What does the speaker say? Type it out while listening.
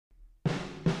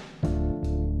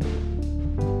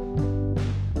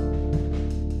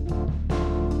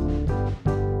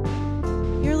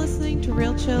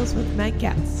Chills with my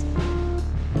guests.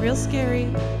 Real scary,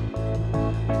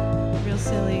 real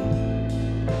silly,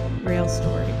 real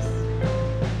stories.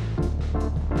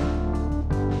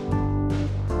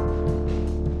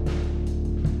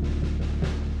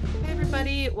 Hey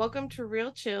everybody, welcome to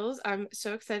Real Chills. I'm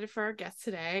so excited for our guest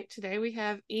today. Today we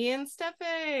have Ian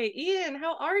Steffé. Ian,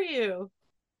 how are you?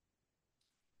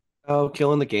 Oh,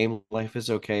 killing the game. Life is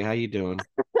okay. How you doing?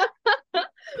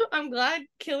 I'm glad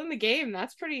killing the game.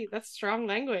 That's strong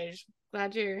language.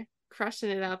 Glad you're crushing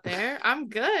it out there. I'm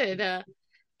good.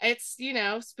 It's,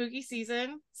 spooky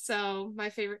season, so my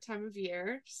favorite time of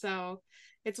year. So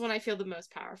it's when I feel the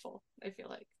most powerful, I feel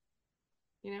like,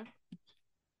 you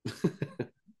know?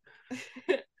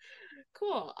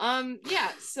 Cool.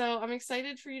 Yeah, so I'm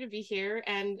excited for you to be here.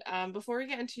 And before we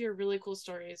get into your really cool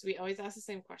stories, we always ask the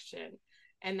same question.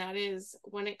 And that is,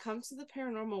 when it comes to the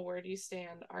paranormal, where do you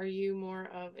stand? Are you more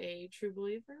of a true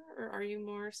believer or are you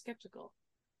more skeptical?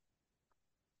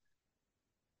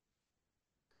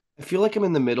 I feel like I'm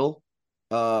in the middle.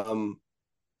 Um,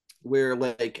 where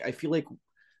like I feel like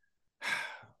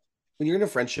when you're in a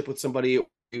friendship with somebody,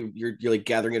 you're like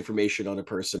gathering information on a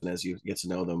person as you get to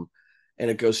know them,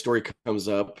 and a ghost story comes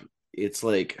up. It's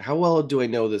like, how well do I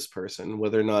know this person?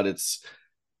 Whether or not it's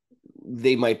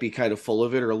they might be kind of full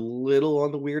of it or a little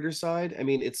on the weirder side. I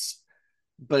mean, it's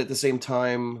but at the same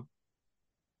time,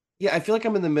 yeah, I feel like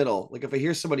I'm in the middle. Like if I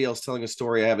hear somebody else telling a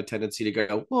story, I have a tendency to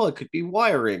go, well, it could be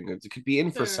wiring, it could be Sure.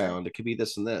 infrasound, it could be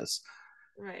this and this.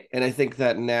 Right. And I think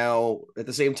that now, at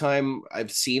the same time,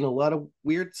 I've seen a lot of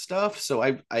weird stuff. So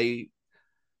I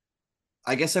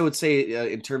guess I would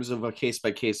say, in terms of a case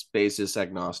by case basis,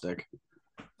 agnostic.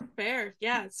 Fair.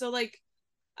 Yeah. So like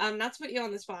not to put you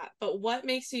on the spot, but what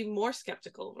makes you more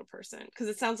skeptical of a person? Because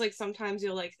it sounds like sometimes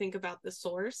you'll like think about the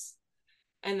source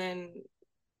and then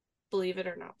believe it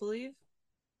or not believe.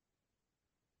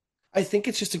 I think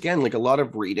it's just again like a lot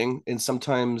of reading, and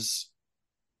sometimes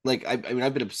like I mean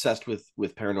I've been obsessed with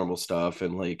paranormal stuff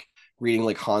and like reading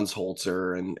like Hans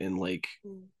Holzer and like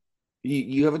Mm.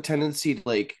 you have a tendency to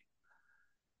like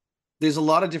there's a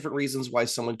lot of different reasons why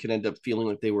someone can end up feeling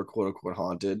like they were quote unquote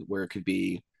haunted, where it could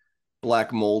be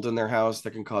black mold in their house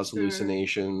that can cause Sure.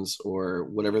 hallucinations or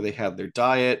whatever they have their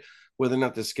diet, whether or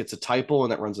not this gets a typo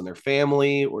and that runs in their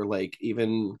family, or like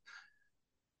even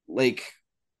like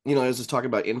I was just talking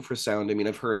about infrasound. I mean,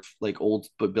 I've heard like old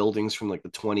buildings from like the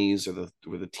 20s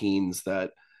or the teens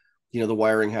that the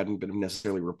wiring hadn't been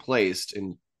necessarily replaced,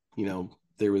 and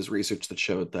there was research that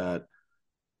showed that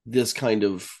this kind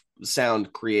of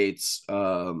sound creates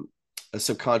a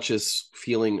subconscious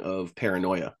feeling of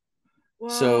paranoia.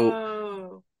 So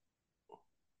Whoa.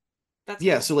 That's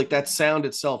yeah, crazy. so like that sound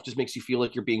itself just makes you feel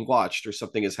like you're being watched or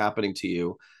something is happening to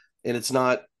you, and it's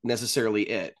not necessarily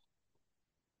it.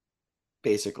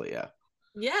 Basically, yeah.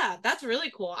 Yeah, that's really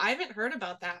cool. I haven't heard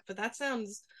about that, but that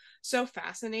sounds so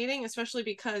fascinating, especially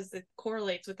because it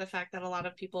correlates with the fact that a lot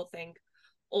of people think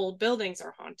old buildings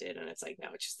are haunted, and it's like, no,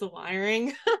 it's just the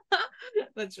wiring.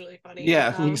 That's really funny.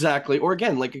 Yeah, exactly. Or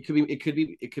again, like it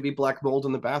could be black mold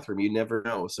in the bathroom. You never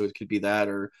know. So it could be that,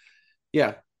 or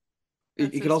yeah, it,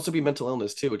 That's it so could also be spooky. mental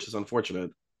illness too, which is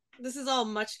unfortunate. This is all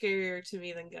much scarier to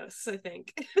me than ghosts, I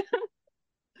think.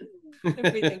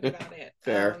 If we think about it.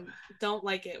 Fair. Don't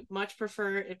like it. Much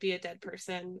prefer it be a dead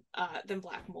person than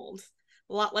black mold.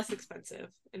 A lot less expensive,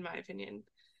 in my opinion.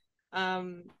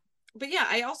 Um, but yeah,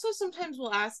 I also sometimes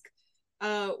will ask,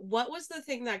 what was the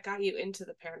thing that got you into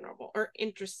the paranormal or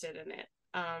interested in it?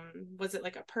 Was it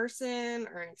like a person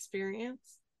or an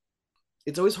experience?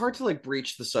 It's always hard to like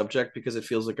breach the subject because it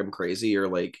feels like I'm crazy, or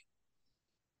like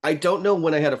I don't know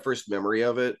when I had a first memory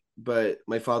of it, but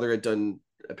my father had done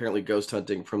apparently ghost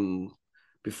hunting from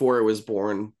before I was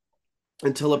born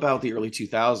until about the early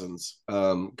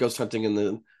 2000s. Ghost hunting in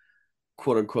the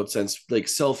quote unquote sense, like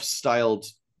self-styled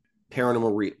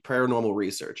paranormal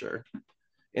researcher.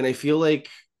 And I feel like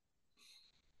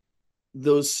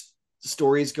those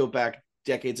stories go back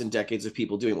decades and decades of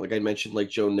people doing it. Like I mentioned, like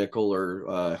Joe Nickel or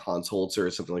Hans Holzer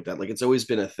or something like that. Like it's always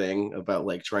been a thing about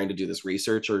like trying to do this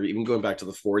research, or even going back to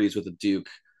the 40s with the Duke.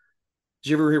 Did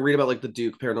you ever read about like the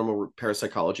Duke Paranormal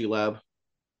Parapsychology Lab?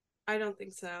 I don't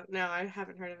think so. No, I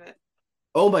haven't heard of it.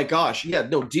 Oh my gosh, yeah,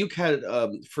 no. Duke had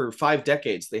for 5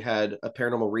 decades they had a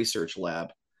paranormal research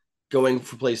lab going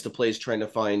from place to place trying to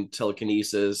find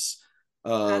telekinesis.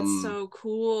 That's Um, so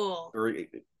cool. or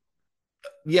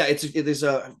yeah, it is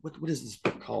a what is this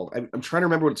book called? I'm trying to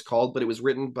remember what it's called, but it was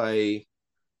written by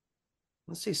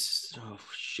let's say oh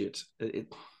shit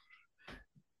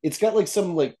it's got like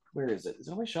some like where is it? Is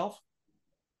it on my shelf?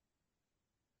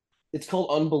 It's called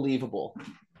Unbelievable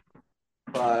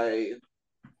by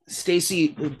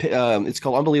Stacy, it's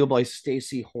called Unbelievable by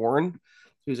Stacy Horn,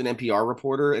 who's an NPR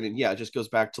reporter, and yeah, it just goes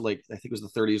back to like I think it was the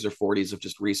 30s or 40s of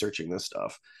just researching this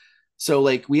stuff. So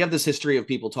like we have this history of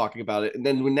people talking about it, and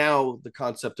then now the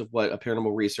concept of what a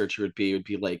paranormal researcher would be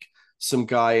like some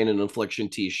guy in an affliction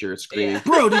t-shirt screaming, Yeah.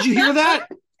 "Bro, did you hear that?"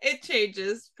 It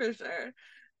changes for sure.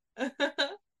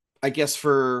 I guess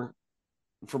for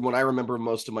from what I remember,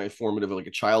 most of my formative like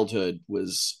a childhood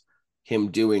was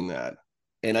him doing that,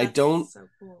 and I That's don't, so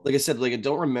cool. like I said, like I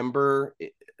don't remember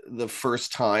the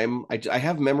first time. I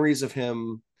have memories of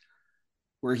him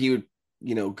where he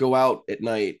would go out at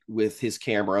night with his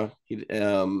camera.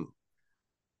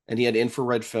 And he had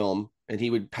infrared film, and he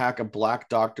would pack a black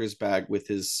doctor's bag with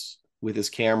his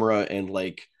camera and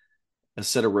like a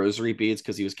set of rosary beads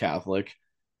because he was Catholic,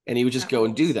 and he would just That go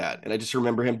and do rules. that. And I just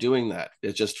remember him doing that.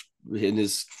 It's just in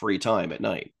his free time at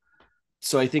night.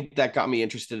 So I think that got me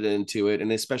interested into it,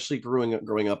 and especially growing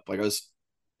up, like I was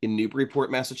in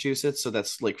Newburyport, Massachusetts, so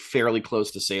that's like fairly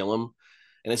close to Salem,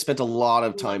 and I spent a lot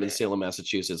of Love time in it. Salem,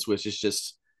 Massachusetts, which is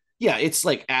just yeah, it's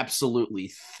like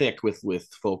absolutely thick with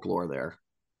folklore there.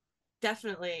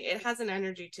 Definitely. It has an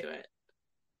energy to it.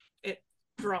 It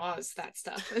draws that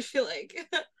stuff, I feel like.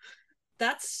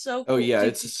 That's so Oh cool. yeah,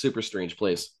 it's a super strange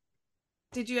place.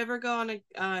 Did you ever go on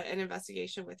an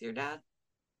investigation with your dad?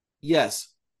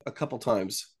 Yes, a couple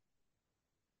times.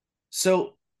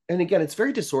 So, and again, it's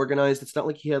very disorganized. It's not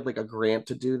like he had like a grant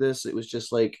to do this. It was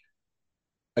just like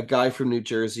a guy from New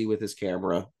Jersey with his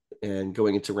camera and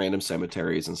going into random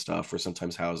cemeteries and stuff, or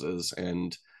sometimes houses.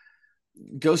 And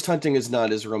ghost hunting is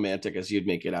not as romantic as you'd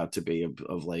make it out to be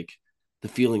of like the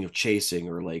feeling of chasing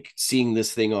or like seeing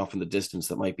this thing off in the distance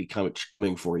that might be coming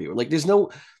for you. Like there's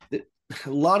no, a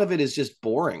lot of it is just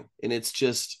boring. And it's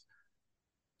just,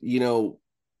 you know,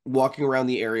 walking around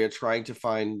the area trying to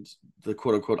find the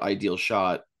quote unquote ideal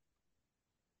shot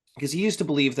because he used to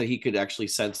believe that he could actually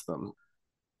sense them.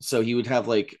 So he would have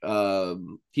like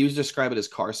he would describe it as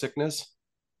car sickness.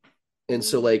 And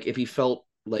so Mm. like if he felt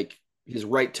like his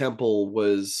right temple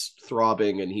was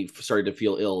throbbing and he started to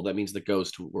feel ill, that means the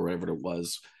ghost or whatever it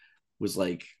was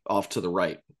like off to the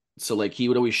right. So like he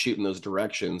would always shoot in those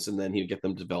directions and then he'd get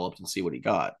them developed and see what he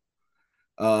got.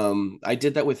 I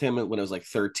did that with him when I was like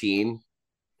 13.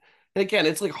 And again,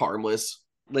 it's like harmless.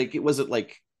 Like it wasn't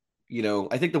like,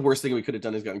 I think the worst thing we could have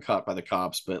done is gotten caught by the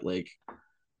cops, but like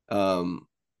um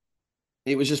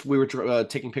it was just we were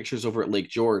taking pictures over at Lake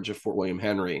George of Fort William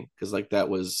Henry because like that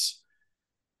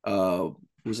uh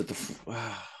was it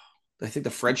I think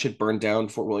the French had burned down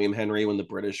Fort William Henry when the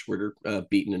British were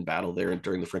beaten in battle there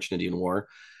during the French and Indian War.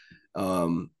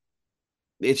 Um,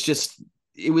 it's just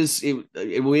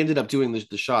we ended up doing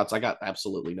the shots. I got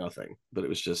absolutely nothing, but it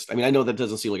was just I mean I know that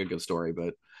doesn't seem like a good story,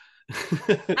 but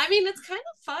I mean, it's kind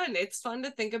of fun. It's fun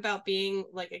to think about being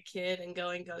like a kid and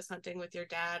going ghost hunting with your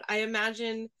dad. I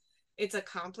imagine it's a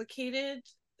complicated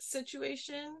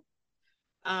situation.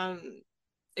 Um,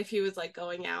 if he was like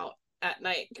going out at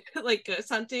night, like ghost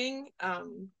hunting.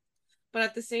 But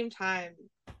at the same time,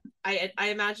 I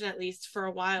imagine at least for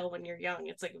a while when you're young,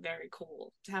 it's like very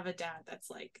cool to have a dad that's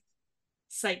like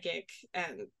psychic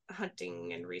and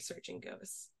hunting and researching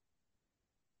ghosts.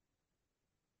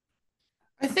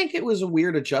 I think it was a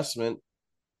weird adjustment.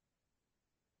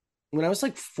 When I was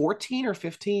like 14 or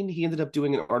 15, he ended up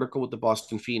doing an article with the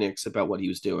Boston Phoenix about what he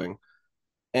was doing.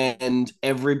 And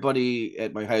everybody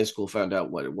at my high school found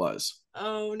out what it was.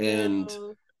 Oh And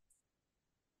no.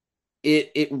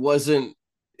 it wasn't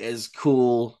as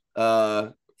cool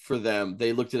for them.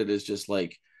 They looked at it as just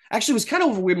like actually it was kind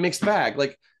of a weird mixed bag.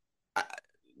 Like I,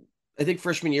 I think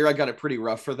freshman year I got it pretty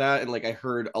rough for that, and like I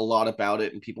heard a lot about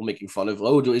it and people making fun of,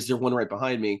 oh, is there one right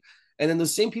behind me? And then the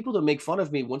same people that make fun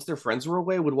of me once their friends were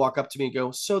away would walk up to me and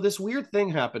go, so this weird thing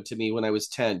happened to me when I was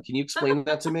 10. Can you explain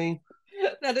that to me?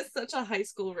 That is such a high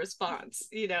school response.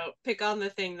 Pick on the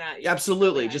thing that you're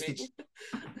secretly Absolutely. Just hiding. it's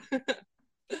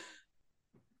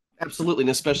absolutely. And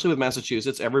especially with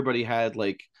Massachusetts, everybody had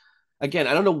like again,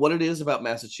 I don't know what it is about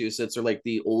Massachusetts or like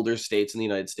the older states in the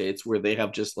United States where they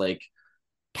have just like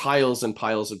piles and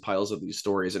piles and piles of these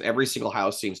stories, and every single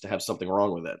house seems to have something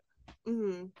wrong with it.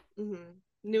 Mm-hmm. Mm-hmm.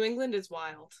 New England is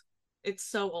wild. It's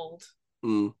so old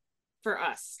Mm. for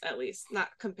us, at least, not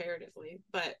comparatively,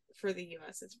 but for the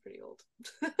US, it's pretty old.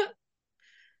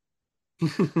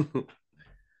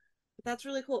 That's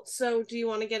really cool. So, do you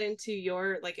want to get into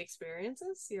your like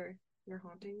experiences, your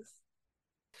hauntings?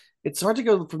 It's hard to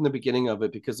go from the beginning of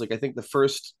it because like I think the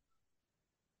first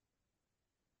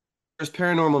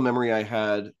paranormal memory I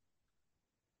had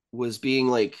was being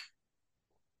like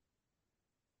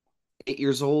 8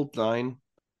 years old, nine,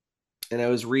 and I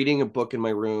was reading a book in my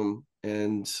room,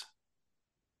 and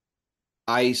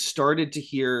I started to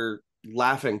hear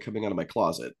laughing coming out of my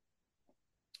closet.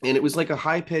 And it was like a Mm.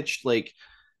 high pitched, like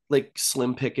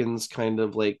Slim Pickens kind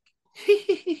of like,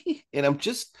 and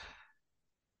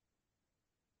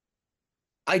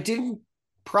I didn't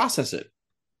process it.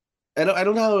 I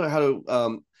don't know how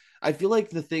to, I feel like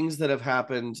the things that have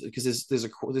happened, because there's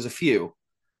a few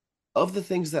of the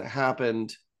things that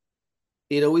happened,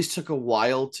 it always took a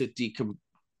while to to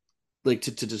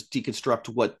just deconstruct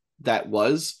what that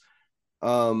was.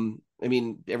 I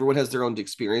mean, everyone has their own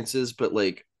experiences, but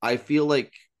like I feel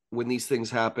like when these things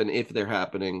happen, if they're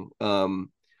happening,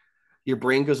 your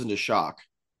brain goes into shock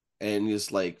and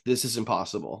is like, this is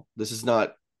impossible. This is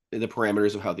not the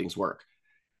parameters of how things work.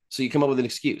 So you come up with an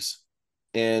excuse.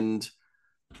 And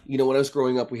when I was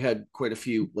growing up, we had quite a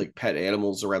few like pet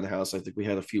animals around the house. I think we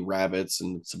had a few rabbits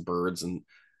and some birds. And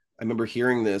I remember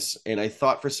hearing this, and I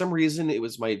thought for some reason it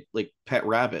was my like pet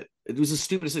rabbit. It was the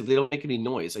stupidest thing. They don't make any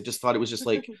noise. I just thought it was just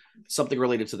like something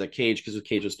related to the cage because the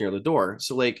cage was near the door.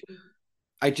 So like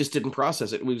I just didn't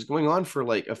process it. It was going on for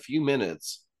like a few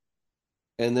minutes,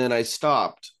 and then I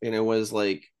stopped, and it was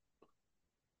like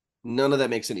none of that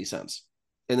makes any sense.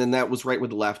 And then that was right when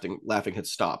the laughing had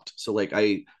stopped. So like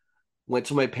I went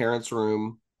to my parents'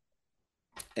 room,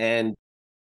 and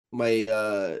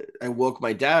I woke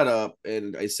my dad up,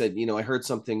 and I said, I heard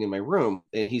something in my room.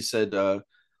 And he said,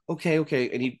 okay, okay.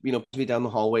 And he, put me down the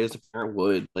hallway as a parent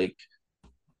would, like,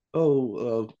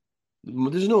 oh,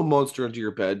 there's no monster under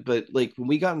your bed. But like when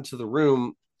we got into the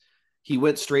room, he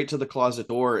went straight to the closet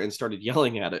door and started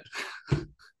yelling at it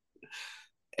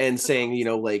and That's saying,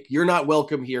 awesome. like, you're not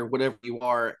welcome here, whatever you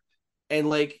are. And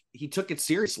like he took it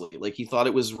seriously. Like he thought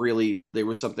it was really there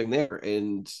was something there.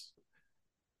 And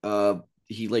uh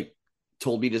he like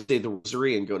told me to say the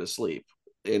rosary and go to sleep.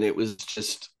 And it was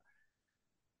just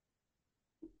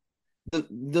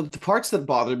the parts that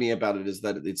bothered me about it is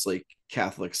that it's like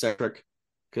Catholic centric,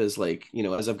 because like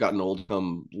as I've gotten old,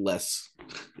 I'm less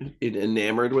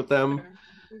enamored with For them.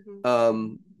 sure.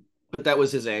 Hmm. But that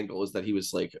was his angle, is that he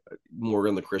was like more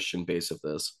on the Christian base of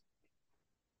this.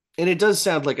 And it does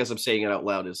sound like, as I'm saying it out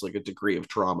loud, is like a degree of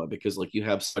trauma, because like you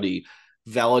have somebody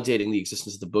validating the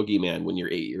existence of the boogeyman when you're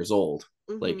 8 years old.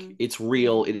 Like Hmm. it's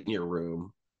real Hmm. in your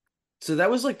room. So that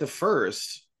was like the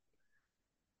first.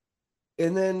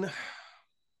 And then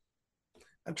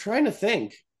I'm trying to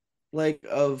think like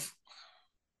of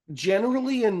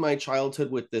generally in my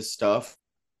childhood with this stuff,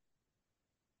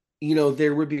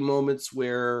 there would be moments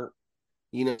where,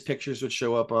 pictures would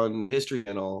show up on History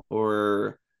Channel,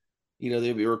 or,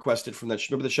 they'd be requested from that.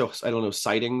 Remember the show, I don't know,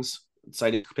 Sightings?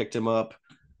 Sightings picked him up.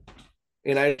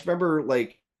 And I remember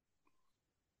like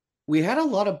we had a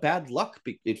lot of bad luck,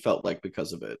 it felt like,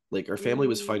 because of it. Like our family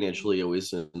was Mm. financially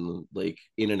always in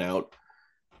and out.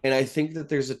 And I think that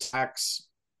there's a tax.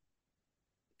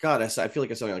 God, I feel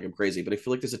like I sound like I'm crazy, but I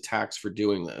feel like there's a tax for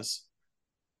doing this.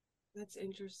 That's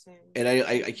interesting. And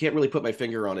I can't really put my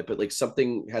finger on it, but like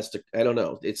something has to. I don't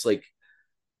know. It's like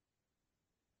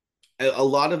a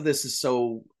lot of this is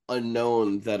so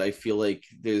unknown that I feel like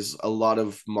there's a lot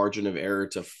of margin of error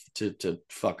to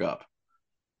fuck up,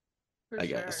 For I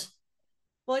sure. guess.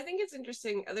 Well, I think it's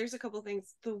interesting. There's a couple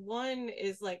things. The one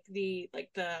is like the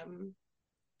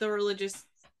religious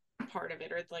part of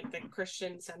it, or like the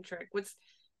Christian centric. What's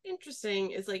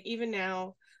interesting is like even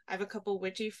now I have a couple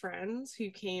witchy friends who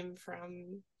came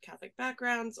from Catholic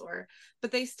backgrounds, or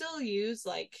but they still use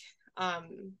like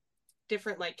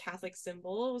different like Catholic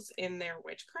symbols in their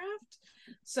witchcraft.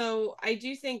 So I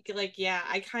do think like yeah,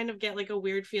 I kind of get like a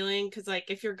weird feeling because like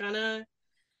if you're gonna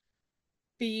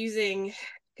be using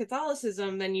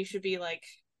Catholicism, then you should be like,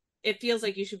 it feels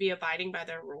like you should be abiding by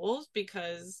their rules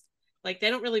because like they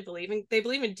don't really they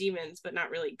believe in demons but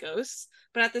not really ghosts,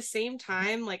 but at the same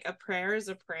time like a prayer is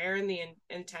a prayer, and the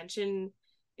intention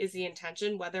is the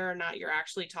intention, whether or not you're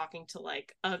actually talking to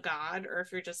like a god or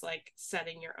if you're just like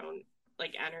setting your own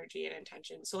like energy and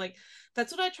intention. So like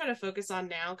that's what I try to focus on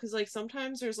now, because like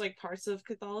sometimes there's like parts of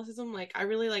Catholicism, like I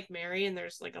really like Mary, and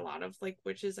there's like a lot of like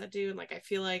witches that do, and like I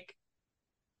feel like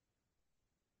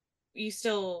you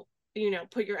still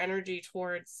put your energy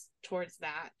towards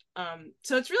that.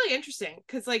 So it's really interesting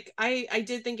because like I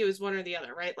did think it was one or the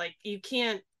other, right? Like you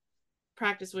can't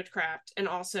practice witchcraft and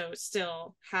also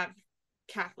still have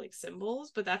Catholic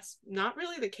symbols, but that's not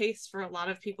really the case for a lot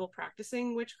of people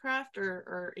practicing witchcraft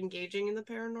or engaging in the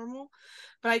paranormal.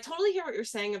 But I totally hear what you're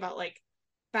saying about like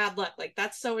bad luck. Like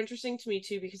that's so interesting to me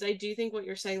too, because I do think what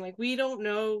you're saying, like we don't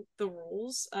know the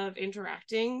rules of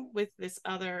interacting with this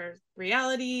other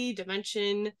reality,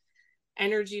 dimension,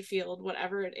 energy field,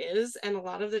 whatever it is. And a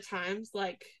lot of the times,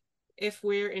 like if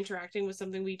we're interacting with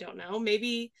something we don't know.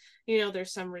 Maybe,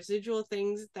 there's some residual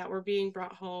things that were being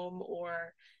brought home,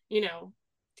 or, you know,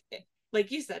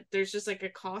 like you said, there's just like a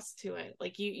cost to it.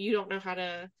 Like you don't know how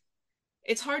to,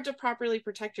 it's hard to properly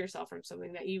protect yourself from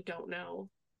something that you don't know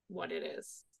what it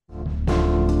is.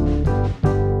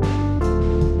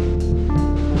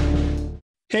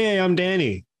 Hey, I'm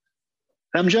Danny.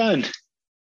 I'm John.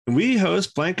 We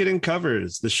host Blanket and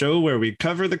Covers, the show where we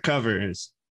cover the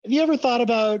covers. Have you ever thought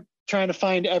about trying to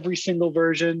find every single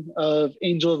version of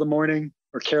Angel of the Morning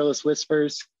or Careless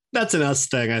Whispers? That's an us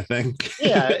thing, I think.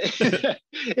 Yeah.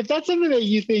 If that's something that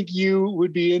you think you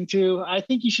would be into, I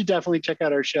think you should definitely check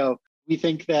out our show. We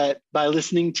think that by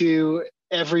listening to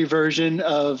every version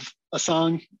of a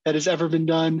song that has ever been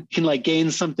done, you can like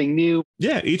gain something new.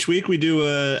 Yeah, each week we do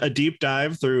a deep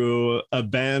dive through a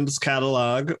band's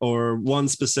catalog or one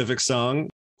specific song.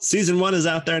 Season 1 is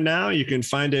out there now. You can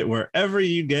find it wherever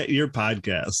you get your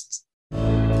podcasts.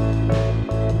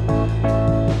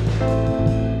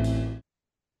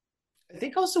 I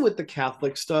think also with the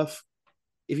Catholic stuff,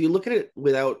 if you look at it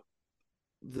without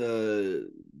the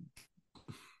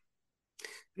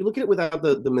you look at it without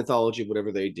the mythology of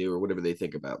whatever they do or whatever they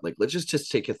think about, like let's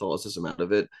just take Catholicism out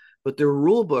of it. But their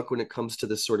rule book when it comes to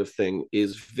this sort of thing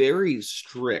is very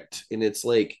strict, and it's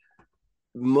like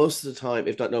most of the time,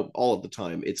 if not no, all of the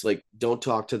time, it's like don't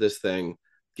talk to this thing,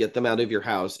 get them out of your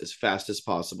house as fast as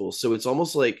possible. So it's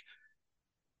almost like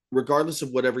regardless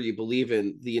of whatever you believe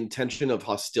in, the intention of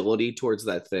hostility towards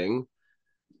that thing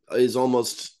is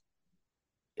almost,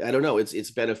 I don't know,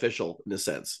 it's beneficial in a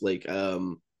sense. Like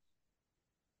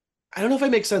I don't know if I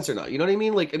make sense or not. You know what I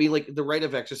mean? Like, like the rite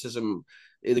of exorcism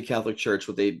in the Catholic Church,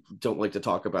 what they don't like to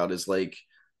talk about is like,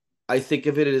 I think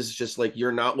of it as just like,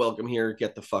 you're not welcome here.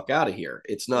 Get the fuck out of here.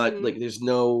 It's not like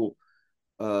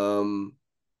um,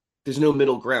 there's no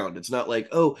middle ground. It's not like,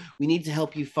 oh, we need to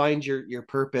help you find your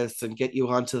purpose and get you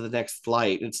onto the next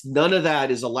flight. It's none of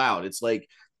that is allowed. It's like,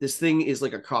 this thing is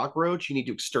like a cockroach. You need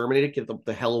to exterminate it, get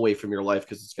the hell away from your life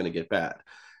because it's going to get bad.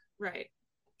 Right.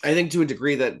 I think to a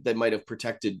degree that might have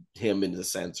protected him in a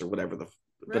sense or whatever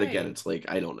but again, Right. it's like,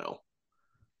 I don't know.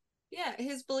 Yeah,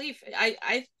 his belief.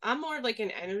 I'm more like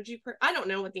an energy I don't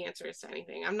know what the answer is to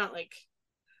anything. I'm not like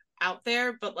out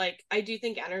there, but like I do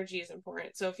think energy is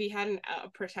important. So if he had a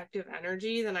protective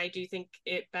energy, then I do think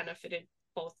it benefited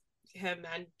both him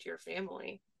and your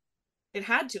family. It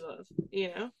had to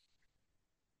have.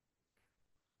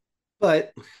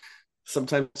 But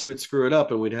sometimes we'd screw it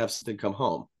up and we'd have something come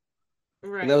home.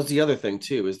 And that Right. was the other thing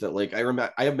too, is that like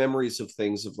I have memories of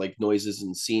things of like noises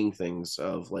and seeing things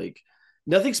of like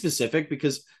nothing specific,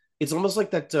 because it's almost like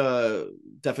that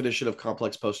definition of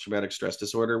complex post-traumatic stress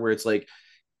disorder where it's like,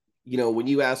 when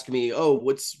you ask me, oh,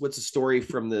 what's a story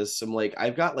from this, I'm like,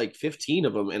 I've got like 15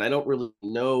 of them and I don't really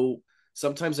know.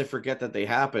 Sometimes I forget that they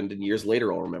happened and years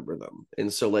later I'll remember them.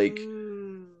 And so like,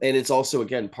 Mm. and it's also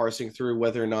again parsing through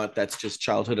whether or not that's just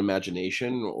childhood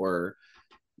imagination or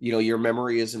your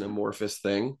memory is an amorphous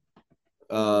thing.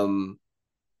 Mm-hmm. um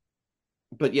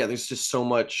but yeah, there's just so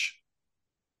much,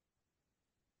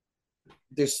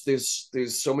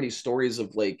 there's so many stories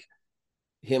of like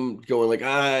him going like,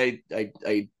 I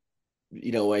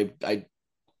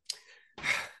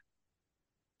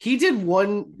he did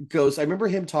one ghost. I remember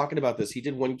him talking about this. He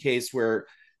did one case where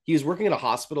he was working at a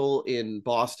hospital in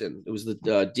Boston. It was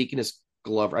the Deaconess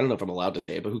Glover. I don't know if I'm allowed to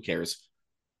say it, but who cares?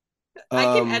 I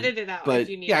can edit it out if But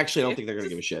you need yeah, me actually I don't to. think they're gonna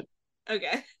give a shit.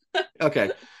 Okay.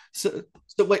 Okay. So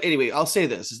wait, anyway, I'll say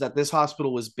this is that this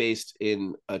hospital was based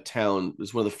in a town, it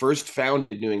was one of the first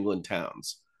founded New England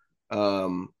towns.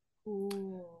 Um,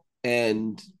 Ooh.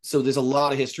 and so there's a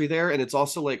lot of history there. And it's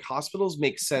also like hospitals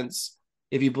make sense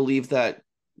if you believe that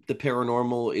the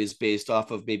paranormal is based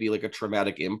off of maybe like a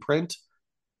traumatic imprint.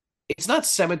 It's not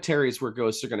cemeteries where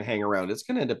ghosts are going to hang around. It's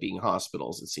going to end up being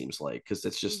hospitals, it seems like, because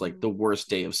it's just like Mm-hmm. the worst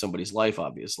day of somebody's life,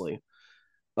 obviously.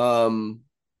 Um,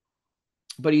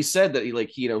 but he said that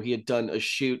he had done a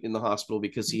shoot in the hospital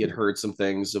because he had heard some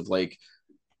things of like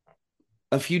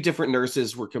a few different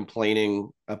nurses were complaining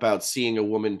about seeing a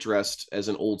woman dressed as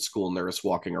an old school nurse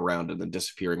walking around and then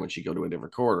disappearing when she go to a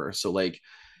different corridor. So like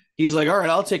he's like, all right,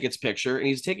 I'll take its picture.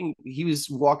 And he was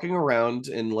walking around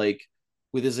and like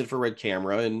with his infrared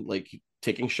camera and like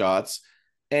taking shots.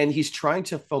 And he's trying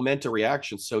to foment a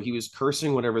reaction. So he was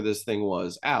cursing whatever this thing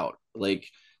was out, like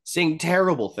saying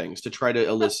terrible things to try to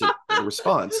elicit a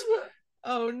response.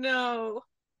 Oh no.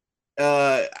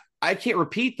 uh I can't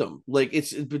repeat them. Like it's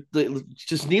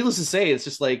just needless to say, it's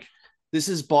just like this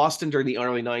is Boston during the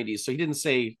early 90s. So he didn't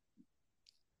say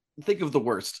think of the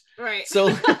worst. Right.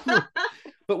 So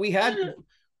but we had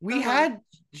we had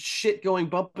shit going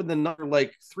bump in the night for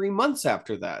like 3 months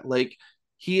after that. Like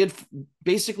he had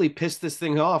basically pissed this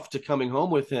thing off to coming home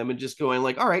with him and just going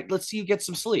like, all right, let's see you get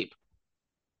some sleep.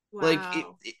 Like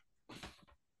Wow.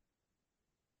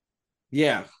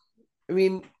 yeah. I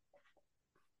mean,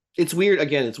 it's weird.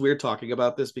 Again, it's weird talking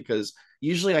about this because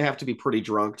usually I have to be pretty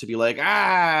drunk to be like,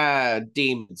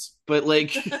 demons. But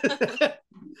like Fair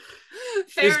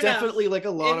there's enough. definitely like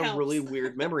a lot It of really helps.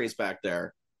 weird memories back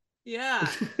there. Yeah.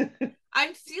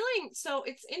 I'm feeling so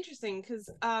it's interesting because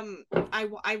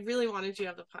I really wanted you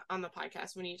to have on the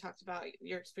podcast when you talked about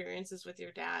your experiences with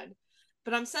your dad,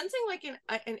 but I'm sensing like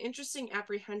an interesting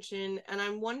apprehension, and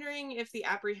I'm wondering if the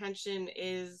apprehension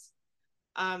is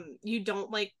you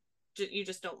don't like you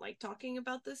just don't like talking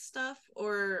about this stuff,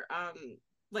 or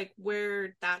like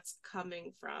where that's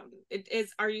coming from. It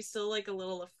is, are you still like a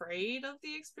little afraid of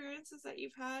the experiences that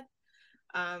you've had?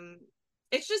 um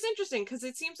it's just interesting because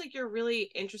it seems like you're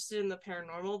really interested in the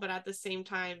paranormal, but at the same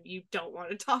time you don't want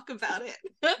to talk about it.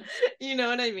 You know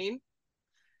what I mean?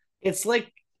 It's like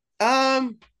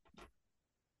um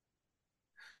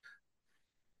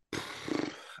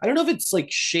I don't know if it's like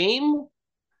shame.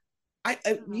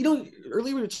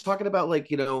 Earlier we were talking about like,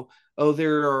 oh,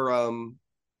 there are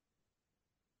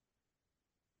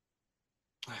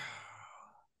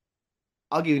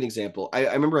I'll give you an example.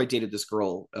 I remember I dated this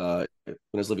girl when I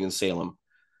was living in Salem,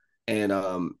 and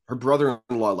her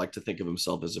brother-in-law liked to think of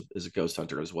himself as a ghost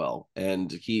hunter as well.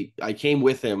 And I came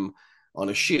with him on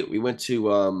a shoot. We went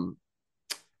to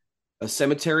a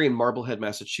cemetery in Marblehead,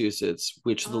 Massachusetts,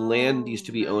 which the land Oh, used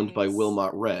to be owned by nice.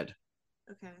 Wilmot Red.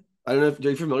 Okay. I don't know if are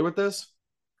you familiar with this?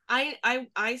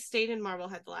 I stayed in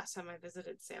Marblehead the last time I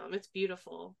visited Salem. It's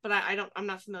beautiful, but I'm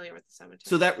not familiar with the So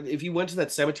cemetery. that if you went to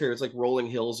that cemetery, it's like rolling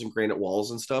hills and granite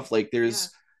walls and stuff. Like Yeah. there's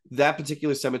that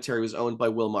particular cemetery was owned by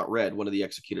Wilmot Red, one of the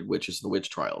executed witches in the witch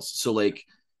trials. So like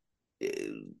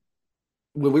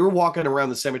when we were walking around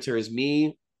the cemetery,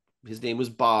 me, his name was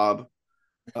Bob,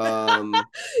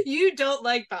 You don't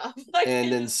like Bob. I and can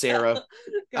then just tell. Sarah.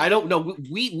 I Got don't it. know.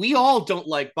 We all don't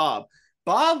like Bob.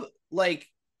 Bob like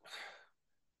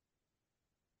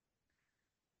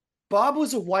Bob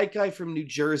was a white guy from New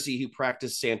Jersey who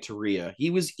practiced Santeria. He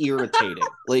was irritating.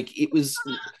 Like it was,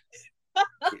 and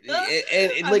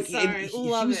I'm like and sorry.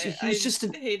 Love it. he was I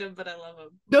just hate him, but I love him.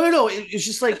 no. It's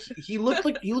just like he looked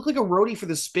like a roadie for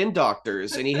the Spin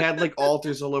Doctors, and he had like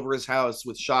altars all over his house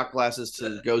with shot glasses to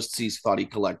the ghosts he thought he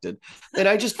collected, and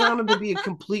I just found him to be a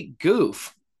complete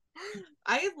goof.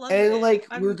 I love And it. like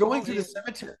we're I'm going all through the in.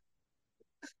 cemetery,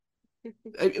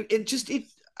 it just it.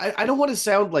 I don't want to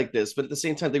sound like this, but at the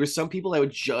same time, there were some people I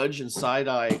would judge and side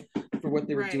eye for what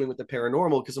they were doing Right. with the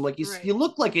paranormal because I'm like, you Right.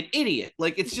 look like an idiot.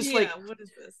 Like it's just Yeah. like What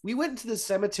is this? we went into the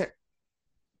cemetery.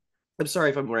 I'm sorry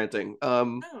if I'm ranting.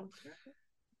 Oh.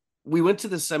 We went to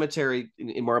the cemetery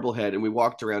in Marblehead and we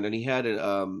walked around and he had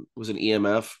was an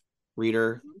EMF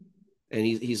reader and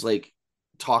he's like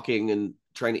talking and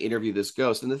trying to interview this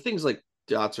ghost and the things like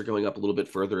dots are going up a little bit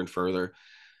further and further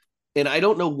and I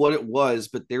don't know what it was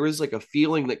but there was like a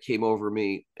feeling that came over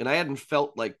me and I hadn't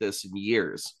felt like this in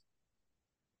years.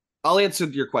 I'll answer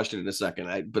your question in a second.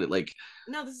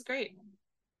 No, this is great.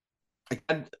 I,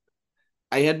 had,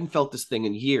 I hadn't felt this thing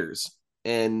in years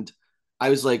and I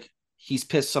was like he's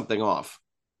pissed something off.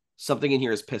 Something in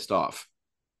here is pissed off.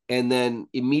 And then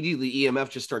immediately EMF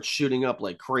just starts shooting up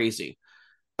like crazy.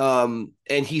 And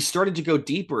he started to go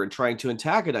deeper and trying to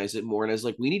antagonize it more. And I was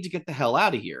like, we need to get the hell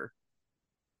out of here.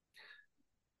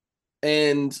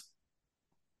 And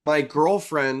my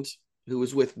girlfriend, who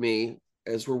was with me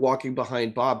as we're walking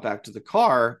behind Bob back to the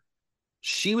car,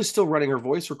 she was still running her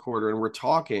voice recorder and we're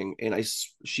talking. And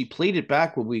she played it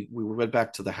back when we went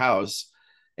back to the house.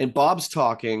 And Bob's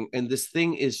talking, and this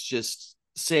thing is just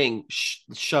saying,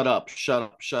 shut up, shut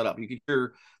up, shut up. You could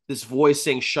hear this voice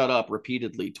saying, shut up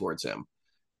repeatedly towards him.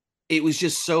 It was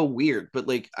just so weird. But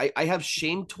like, I have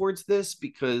shame towards this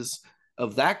because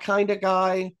of that kind of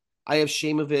guy. I have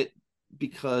shame of it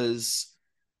because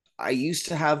I used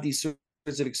to have these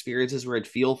sorts of experiences where I'd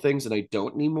feel things and I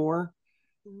don't anymore.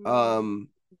 Mm. Um,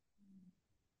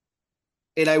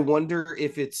 and I wonder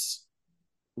if it's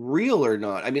real or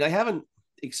not. I mean, I haven't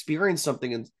experienced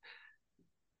something in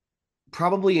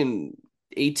probably in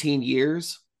 18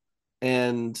 years.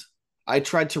 And I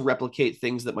tried to replicate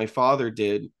things that my father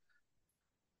did.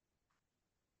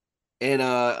 And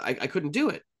I couldn't do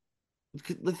it.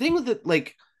 The thing with it,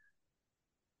 like,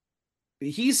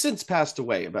 he's since passed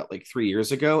away about like 3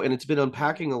 years ago. And it's been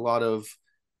unpacking a lot of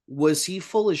was he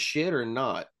full of shit or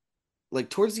not? Like,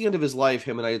 towards the end of his life,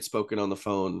 him and I had spoken on the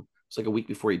phone. It's like a week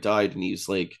before he died. And he's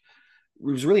like, it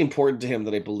was really important to him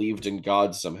that I believed in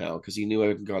God somehow because he knew I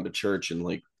had gone to church and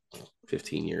like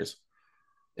 15 years.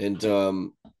 And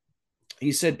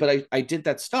he said, but I did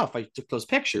that stuff. I took those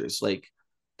pictures. Like,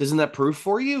 doesn't that prove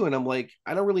for you? And I'm like,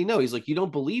 I don't really know. He's like, you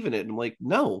don't believe in it. And I'm like,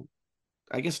 no,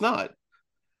 I guess not.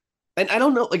 And I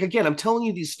don't know. Like, again, I'm telling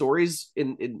you these stories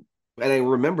and I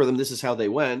remember them. This is how they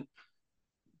went.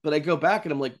 But I go back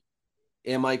and I'm like,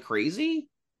 am I crazy?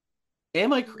 He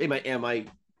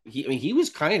was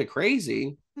kind of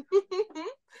crazy.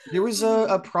 There was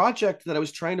a project that I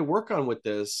was trying to work on with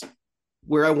this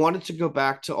where I wanted to go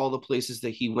back to all the places that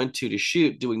he went to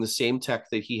shoot, doing the same tech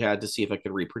that he had to see if I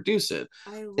could reproduce it.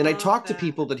 And I talked to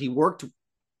people that he worked.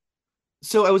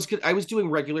 So I was doing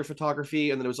regular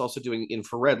photography, and then I was also doing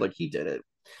infrared like he did it.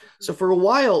 So for a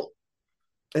while,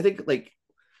 I think like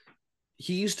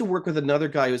he used to work with another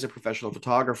guy who's a professional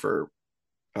photographer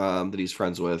that he's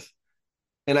friends with,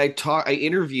 and I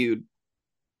interviewed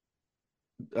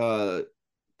uh,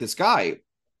 this guy,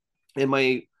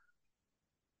 and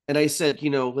I said,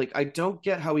 like, I don't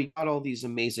get how he got all these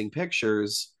amazing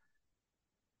pictures.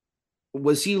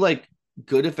 Was he like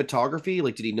good at photography?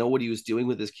 Like, did he know what he was doing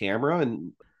with his camera?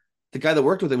 And the guy that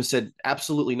worked with him said,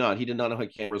 absolutely not. He did not know how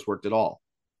cameras worked at all.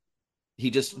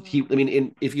 If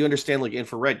you understand like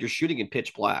infrared, you're shooting in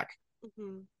pitch black.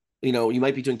 Mm-hmm. You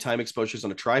might be doing time exposures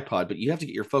on a tripod, but you have to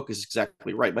get your focus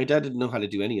exactly right. My dad didn't know how to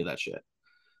do any of that shit.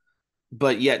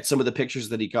 But yet some of the pictures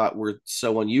that he got were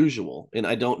so unusual, and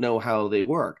I don't know how they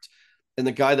worked. And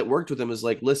the guy that worked with him was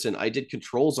like, listen, I did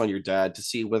controls on your dad to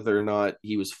see whether or not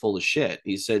he was full of shit.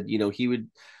 He said, he would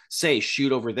say,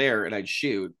 shoot over there, and I'd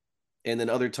shoot. And then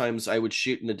other times I would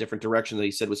shoot in a different direction that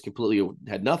he said was completely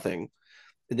had nothing.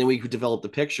 And then we could develop the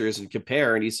pictures and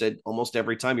compare. And he said, almost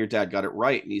every time your dad got it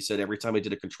right. And he said, every time I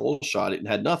did a control shot, it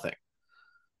had nothing.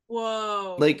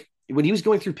 Whoa. Like when he was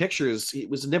going through pictures, it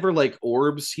was never like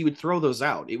orbs. He would throw those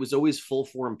out. It was always full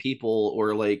form people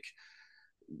or like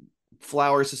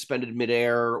flowers suspended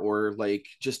midair or like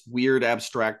just weird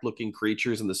abstract looking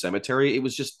creatures in the cemetery. It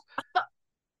was just,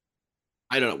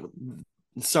 I don't know.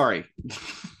 Sorry.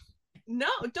 No,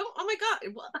 don't. Oh my God.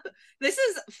 This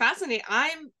is fascinating.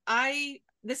 I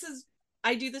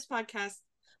do this podcast.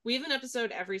 We have an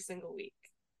episode every single week.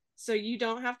 So you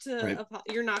don't have to, Right.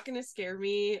 You're not going to scare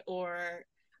me or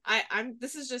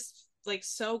this is just like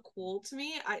so cool to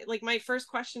me. My first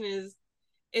question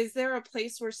is there a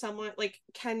place where someone like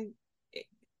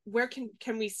where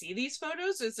can we see these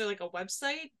photos? Is there like a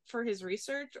website for his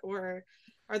research or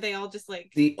are they all just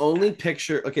like the only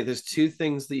picture? Okay, there's two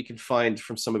things that you can find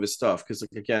from some of his stuff because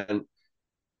like, again,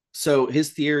 so his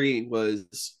theory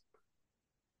was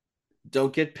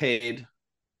don't get paid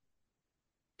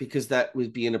because that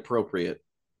would be inappropriate,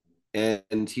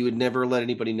 and he would never let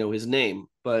anybody know his name.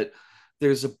 But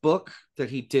there's a book that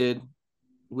he did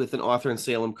with an author in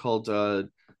Salem called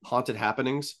Haunted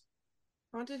Happenings.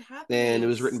 Haunted Happenings. And it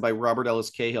was written by Robert Ellis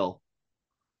Cahill.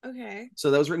 Okay.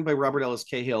 So that was written by Robert Ellis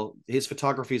Cahill. His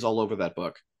photography is all over that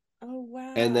book. Oh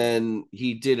wow. And then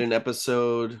he did an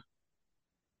episode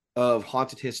of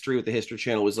Haunted History with the History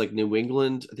Channel. It was like New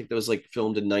England. I think that was like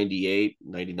filmed in 98,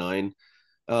 99.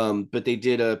 But they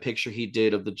did a picture he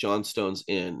did of the Johnstone's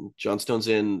Inn. Johnstone's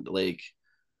Inn, like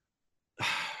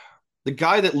the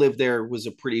guy that lived there was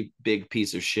a pretty big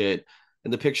piece of shit.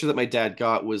 And the picture that my dad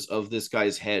got was of this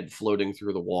guy's head floating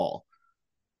through the wall.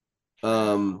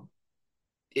 Wow.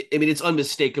 It's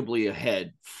unmistakably a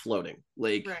head floating.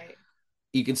 Like, right.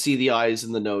 You can see the eyes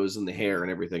and the nose and the hair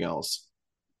and everything else.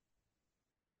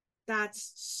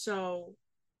 That's so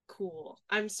cool.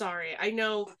 I'm sorry. I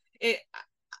know it.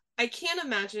 I can't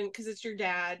imagine because it's your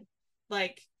dad.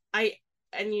 Like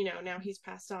now he's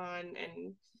passed on,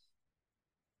 and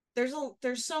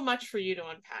there's so much for you to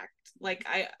unpack.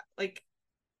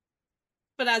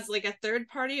 But as like a third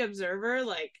party observer,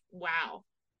 like wow,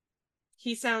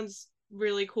 he sounds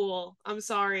really cool. I'm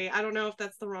sorry. I don't know if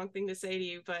that's the wrong thing to say to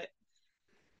you, but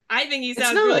I think he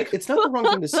sounds really cool. It's not the wrong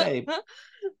thing to say.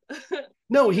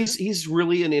 No, he's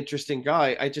really an interesting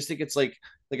guy. I just think it's like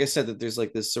I said, that there's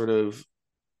like this sort of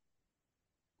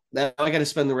now I got to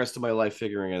spend the rest of my life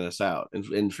figuring this out and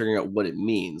figuring out what it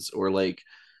means, or like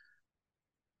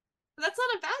that's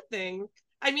not a bad thing.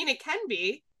 I mean, it can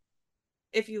be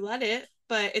if you let it,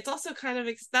 but it's also kind of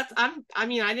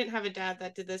I didn't have a dad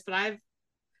that did this, but I've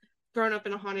grown up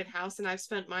in a haunted house and I've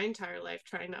spent my entire life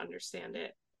trying to understand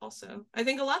it. Also, I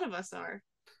think a lot of us are.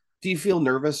 Do you feel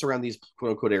nervous around these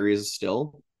quote unquote areas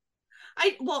still?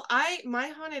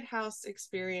 My haunted house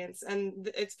experience,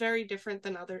 and it's very different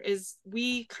than is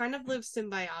we kind of live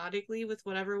symbiotically with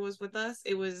whatever was with us.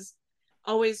 It was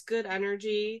always good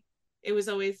energy. It was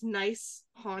always nice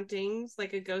hauntings,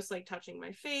 like a ghost like touching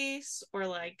my face or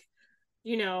like,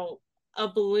 a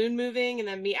balloon moving and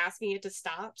then me asking it to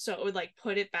stop, so it would like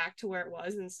put it back to where it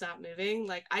was and stop moving.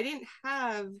 Like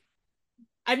I've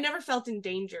never felt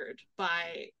endangered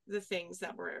by the things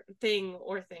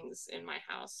in my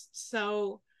house.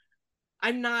 So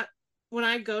I'm not, when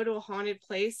I go to a haunted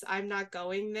place, I'm not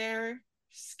going there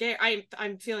scared.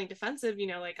 I'm feeling defensive,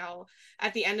 like I'll,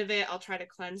 at the end of it, I'll try to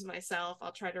cleanse myself.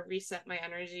 I'll try to reset my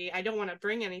energy. I don't want to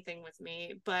bring anything with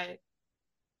me, but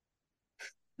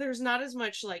there's not as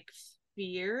much like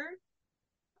fear.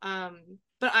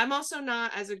 But I'm also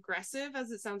not as aggressive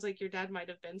as it sounds like your dad might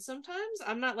have been sometimes.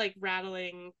 I'm not like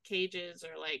rattling cages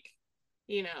or like,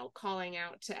 calling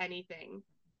out to anything.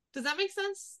 Does that make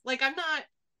sense? Like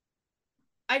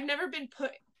I've never been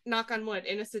put, knock on wood,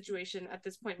 in a situation at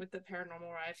this point with the paranormal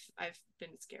where I've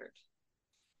been scared.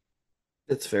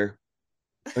 That's fair.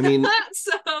 I mean,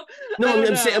 so no,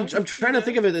 I'm saying I'm trying to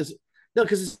think of it as no,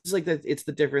 because it's like that. It's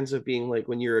the difference of being like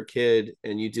when you're a kid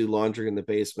and you do laundry in the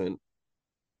basement,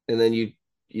 and then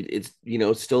it's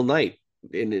still night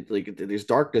and it like there's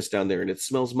darkness down there and it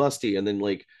smells musty, and then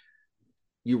like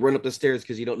you run up the stairs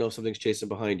because you don't know if something's chasing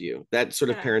behind you. That sort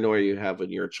of paranoia you have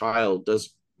when you're a child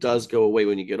does go away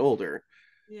when you get older.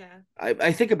 Yeah.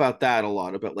 I think about that a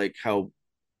lot, about like how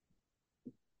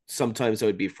sometimes I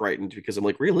would be frightened because I'm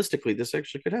like, realistically, this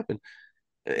actually could happen.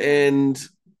 And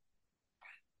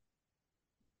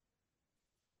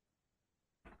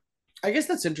I guess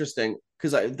that's interesting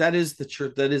because that is the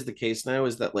truth. That is the case now,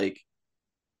 is that like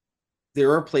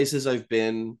there are places I've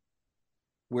been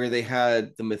where they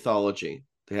had the mythology,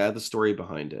 they had the story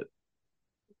behind it,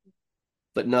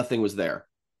 but nothing was there.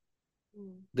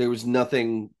 There was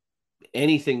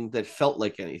anything that felt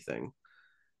like anything.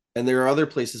 And there are other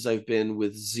places I've been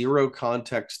with zero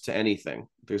context to anything.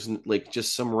 There's like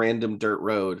just some random dirt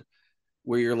road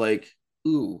where you're like,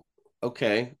 ooh,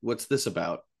 okay, what's this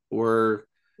about? Or,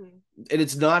 and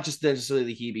it's not just necessarily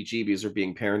the heebie jeebies or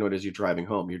being paranoid as you're driving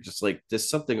home. You're just like, there's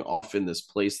something off in this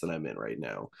place that I'm in right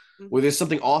now. Where there's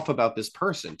something off about this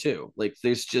person too. Like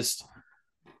there's just,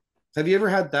 have you ever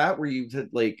had that where you had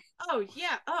like, oh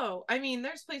yeah, I mean,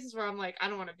 there's places where I'm like, I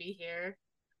don't want to be here.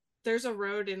 There's a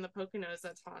road in the Poconos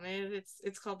that's haunted.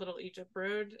 It's called Little Egypt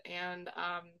Road, and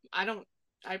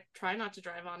I try not to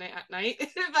drive on it at night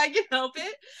if I can help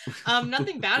it.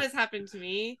 Nothing bad has happened to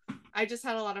me. I just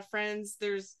had a lot of friends.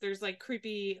 There's like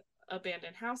creepy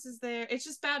abandoned houses there. It's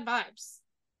just bad vibes.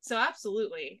 So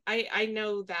absolutely, I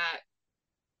know that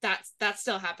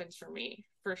still happens for me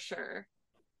for sure,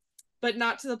 but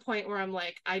not to the point where I'm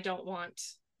like, I don't want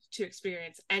to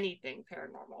experience anything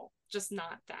paranormal. Just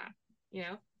not that,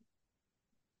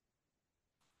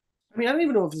 I mean, I don't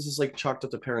even know if this is like chalked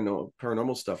up to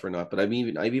paranormal stuff or not, but I've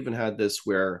even had this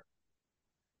where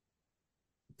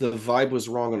the vibe was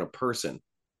wrong on a person.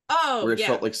 Oh, where it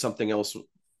felt like something else.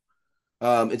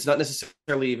 It's not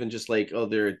necessarily even just like, oh,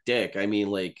 they're a dick. I mean,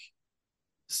 like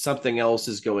something else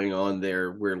is going on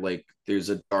there where like there's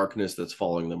a darkness that's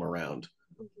following them around.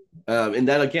 And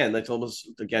that again, that almost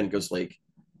again goes like,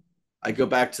 I go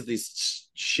back to these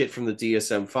shit from the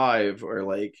DSM-5 or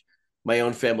like my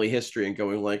own family history and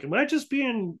going like, am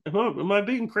I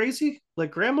being crazy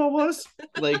like grandma was?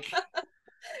 Like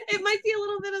it might be a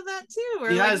little bit of that too. Or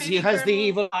he has the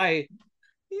evil eye.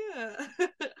 Yeah.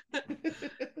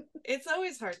 It's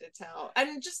always hard to tell. And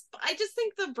I just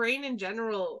think the brain in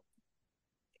general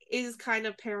is kind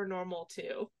of paranormal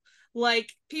too.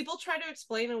 Like people try to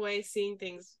explain away seeing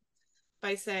things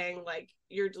by saying like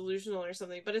you're delusional or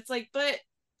something, but it's like, but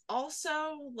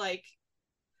also like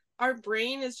our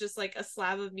brain is just like a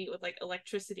slab of meat with like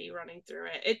electricity running through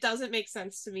it. It doesn't make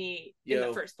sense to me in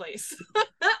the first place.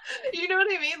 You know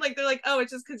what I mean? Like they're like, oh,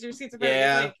 it's just because you're schizophrenic.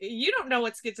 Yeah. Like you don't know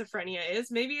what schizophrenia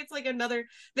is. Maybe it's like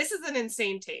this is an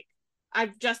insane take.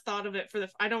 I've just thought of it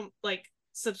I don't like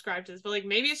subscribe to this, but like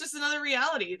maybe it's just another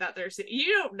reality that there's,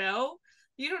 you don't know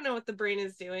what the brain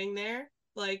is doing there.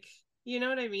 Like, you know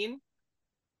what I mean?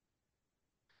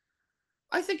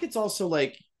 I think it's also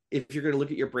like, if you're going to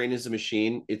look at your brain as a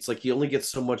machine, it's like you only get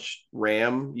so much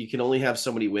RAM. You can only have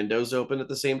so many windows open at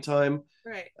the same time.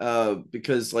 Right.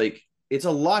 Because like it's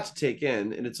a lot to take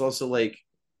in. And it's also like,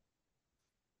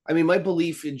 I mean, my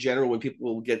belief in general, when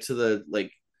people get to the,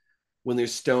 like, when they're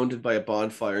stoned by a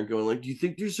bonfire and going like, do you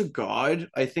think there's a God?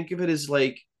 I think of it as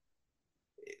like,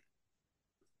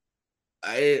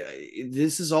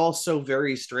 this is all so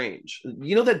very strange.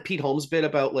 You know that Pete Holmes bit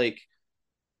about like,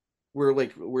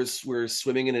 we're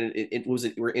swimming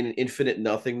we're in an infinite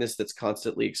nothingness that's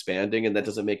constantly expanding, and that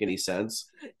doesn't make any sense.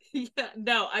 Yeah,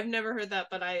 no, I've never heard that,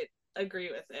 but I agree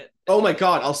with it. Oh my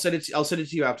god, I'll send it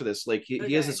to you after this. Like he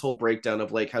has this whole breakdown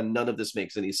of like how none of this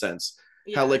makes any sense.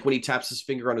 Yeah. How like when he taps his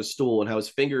finger on his stool and how his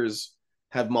fingers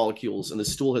have molecules, and the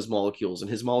stool has molecules,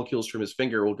 and his molecules from his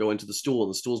finger will go into the stool, and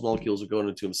the stool's molecules will go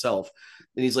into himself.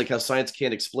 And he's like, how science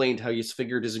can't explain how his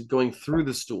finger isn't going through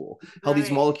the stool, how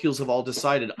these molecules have all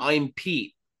decided I'm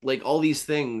Pete, like all these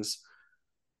things.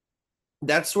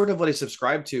 That's sort of what I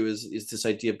subscribe to, is this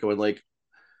idea of going like,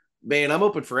 man, I'm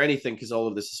open for anything because all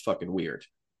of this is fucking weird.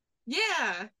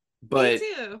 Yeah, but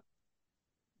me too.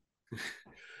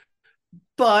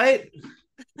 But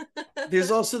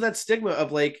there's also that stigma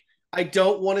of like, I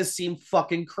don't want to seem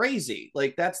fucking crazy.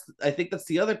 Like I think that's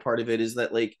the other part of it, is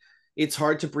that like it's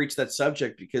hard to breach that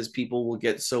subject because people will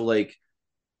get so like,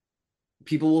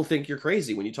 people will think you're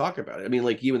crazy when you talk about it. I mean,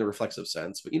 like you in the reflexive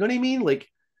sense, but you know what I mean? Like,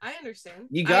 I understand.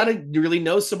 You gotta really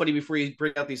know somebody before you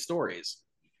bring out these stories.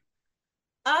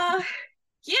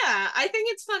 Yeah, I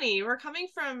think it's funny. We're coming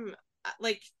from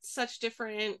like such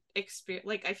different experience,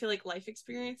 like I feel like life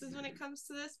experiences when it comes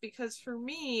to this, because for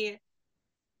me,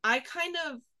 I kind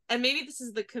of, and maybe this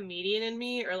is the comedian in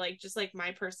me or like just like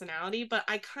my personality, but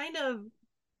I kind of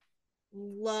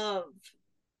love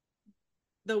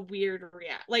the weird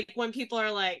react, like when people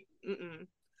are like, mm-mm.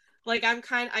 Like I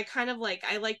kind of like,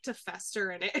 I like to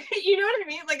fester in it. You know what I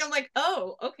mean? Like I'm like,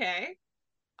 oh, okay,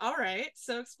 all right,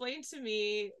 so explain to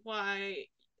me why,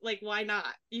 like why not,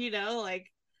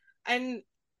 like. And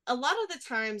a lot of the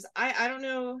times I don't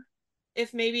know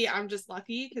if maybe I'm just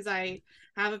lucky because I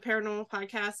have a paranormal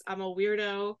podcast. I'm a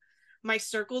weirdo. My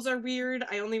circles are weird.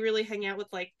 I only really hang out with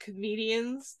like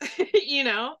comedians,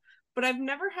 but I've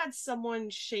never had someone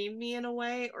shame me in a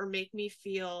way or make me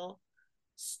feel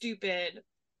stupid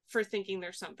for thinking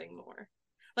there's something more.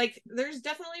 Like there's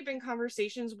definitely been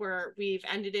conversations where we've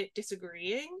ended it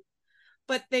disagreeing,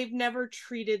 but they've never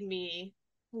treated me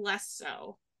less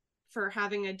so for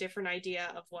having a different idea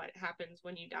of what happens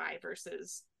when you die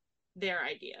versus their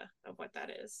idea of what that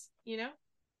is,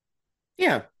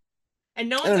 Yeah. And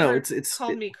no I one's don't know. ever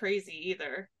called me crazy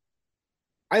either.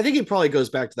 I think it probably goes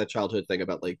back to that childhood thing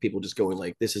about like people just going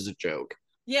like, this is a joke.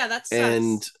 Yeah, that's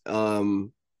and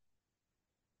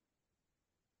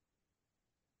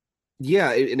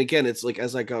yeah, and again, it's like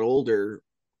as I got older,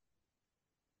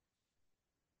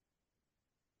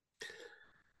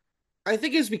 I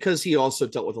think it's because he also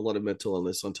dealt with a lot of mental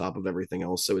illness on top of everything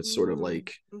else. So it's sort of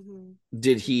like,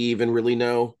 did he even really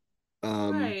know?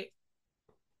 Right.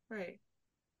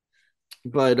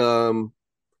 But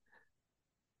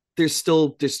there's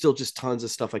still just tons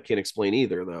of stuff I can't explain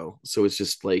either, though. So it's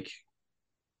just like,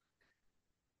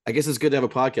 I guess it's good to have a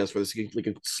podcast where this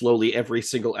can slowly every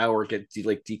single hour get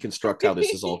deconstruct how this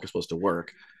is all supposed to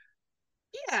work.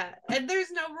 Yeah, and there's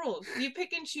no rules. You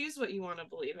pick and choose what you want to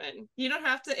believe in. You don't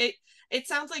have to. It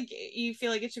sounds like you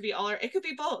feel like it should be all, or it could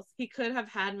be both. He could have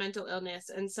had mental illness,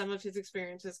 and some of his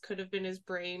experiences could have been his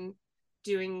brain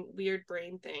doing weird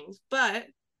brain things. But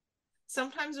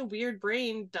sometimes a weird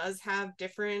brain does have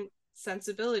different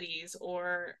sensibilities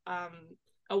or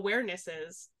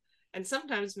awarenesses, and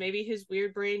sometimes maybe his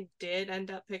weird brain did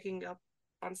end up picking up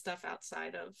on stuff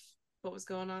outside of what was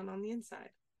going on the inside.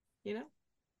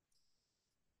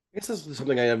 I guess that's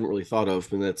something I haven't really thought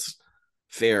of, and that's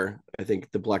fair. I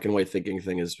think the black and white thinking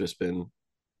thing has just been,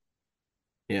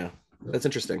 yeah, that's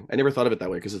interesting. I never thought of it that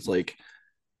way, because it's like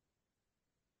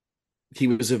he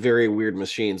was a very weird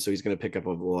machine, so he's going to pick up a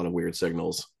lot of weird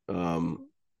signals. But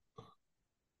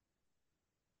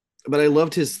I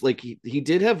loved his, like, he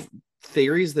did have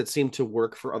theories that seemed to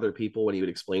work for other people when he would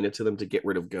explain it to them to get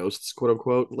rid of ghosts, quote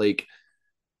unquote. Like,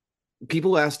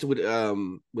 people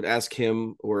would ask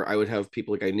him, or I would have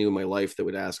people like I knew in my life that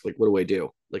would ask, like, what do I do?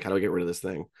 Like, how do I get rid of this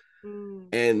thing?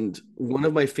 And one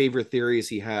of my favorite theories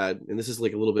he had, and this is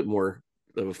like a little bit more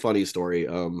of a funny story,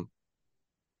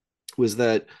 was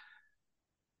that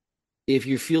if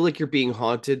you feel like you're being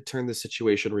haunted, turn the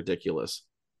situation ridiculous.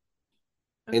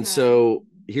 Okay. And so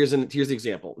here's the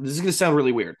example. This is going to sound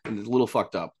really weird and a little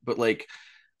fucked up, but like,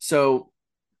 so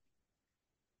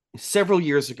several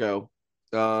years ago,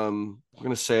 I'm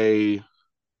going to say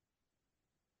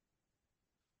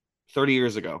 30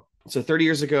 years ago. So 30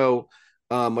 years ago,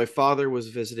 my father was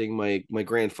visiting my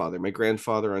grandfather. My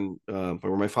grandfather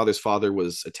or my father's father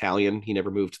was Italian. He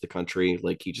never moved to the country.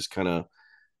 Like, he just kind of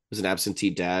was an absentee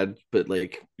dad. But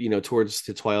like, towards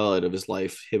the twilight of his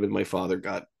life, him and my father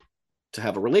got to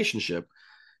have a relationship.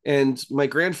 And my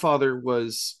grandfather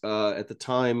was at the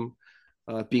time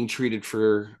being treated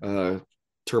for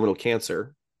terminal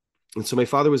cancer. And so my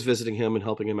father was visiting him and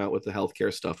helping him out with the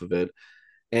healthcare stuff of it.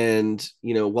 And,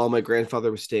 while my grandfather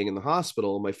was staying in the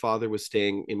hospital, my father was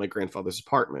staying in my grandfather's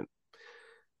apartment.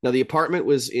 Now, the apartment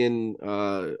was in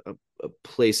a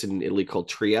place in Italy called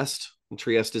Trieste. And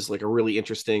Trieste is like a really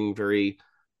interesting, very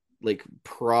like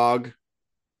Prague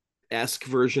esque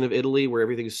version of Italy where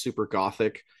everything is super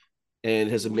gothic and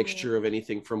has a mixture of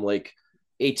anything from like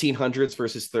 1800s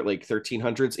versus like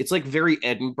 1300s. It's like very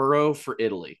Edinburgh for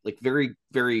Italy, like very,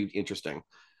 very interesting.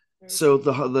 So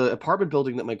the apartment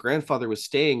building that my grandfather was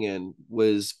staying in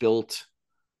was built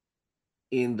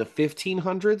in the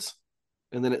 1500s,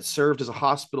 and then it served as a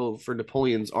hospital for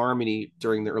Napoleon's army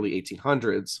during the early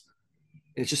 1800s.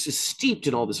 And it's just is steeped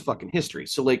in all this fucking history.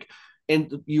 So like,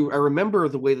 and I remember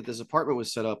the way that this apartment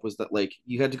was set up was that like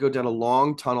you had to go down a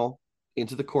long tunnel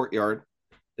into the courtyard,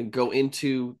 then go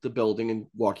into the building and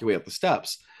walk your way up the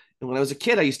steps. And when I was a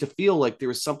kid, I used to feel like there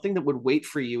was something that would wait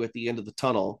for you at the end of the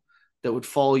tunnel that would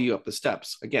follow you up the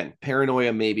steps. Again,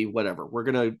 paranoia, maybe, whatever. We're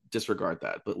gonna disregard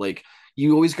that. But like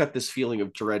you always got this feeling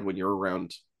of dread when you're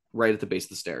around right at the base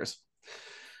of the stairs.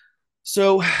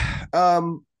 So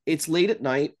it's late at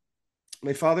night.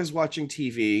 My father's watching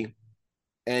TV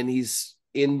and he's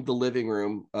in the living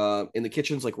room. And the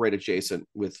kitchen's like right adjacent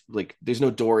with like there's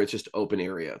no door, it's just open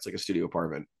area. It's like a studio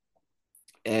apartment.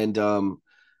 And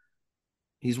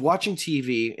he's watching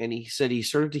TV and he said he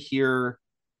started to hear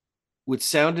what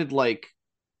sounded like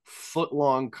foot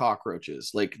long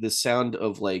cockroaches, like the sound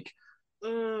of like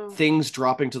things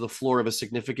dropping to the floor of a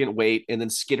significant weight and then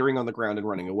skittering on the ground and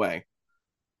running away.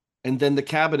 And then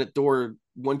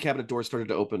one cabinet door started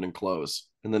to open and close.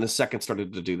 And then a second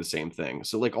started to do the same thing.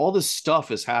 So like all this stuff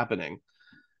is happening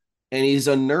and he's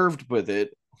unnerved with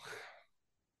it.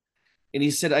 And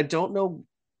he said, I don't know.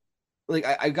 Like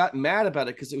I got mad about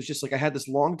it because it was just like I had this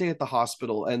long day at the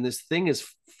hospital and this thing is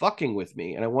fucking with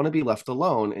me and I want to be left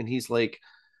alone. And he's like,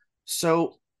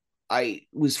 so I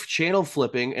was channel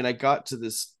flipping and I got to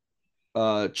this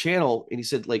channel and he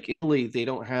said like Italy, they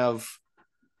don't have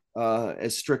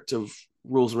as strict of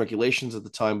rules and regulations at the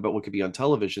time about what could be on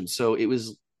television. So it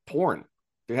was porn.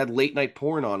 They had late night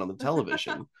porn on the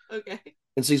television. Okay.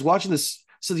 And so he's watching this.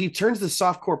 So he turns the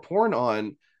softcore porn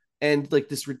on, and like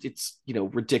this, it's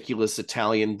ridiculous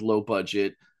Italian low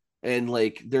budget, and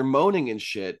like they're moaning and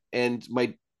shit. And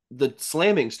the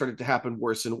slamming started to happen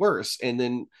worse and worse. And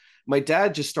then my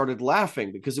dad just started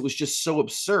laughing because it was just so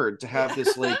absurd to have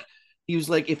this like he was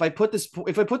like, if I put this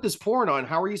porn on,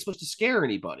 how are you supposed to scare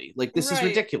anybody? Like this is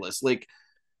ridiculous. Like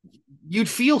you'd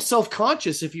feel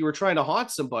self-conscious if you were trying to haunt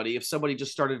somebody if somebody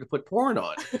just started to put porn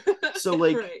on. So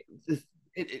like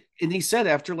and he said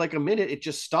after like a minute it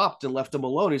just stopped and left him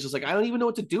alone. He's just like, I don't even know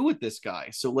what to do with this guy.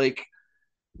 So like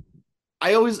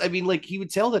I mean like he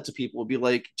would tell that to people, would be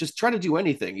like, just try to do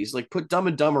anything. He's like, put Dumb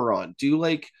and Dumber on, do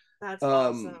like that's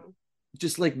awesome,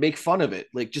 just like make fun of it,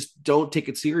 like just don't take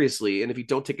it seriously, and if you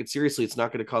don't take it seriously it's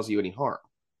not going to cause you any harm.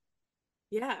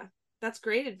 Yeah, that's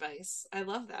great advice. I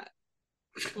love that.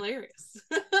 Hilarious.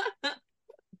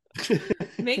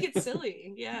 Make it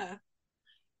silly. Yeah,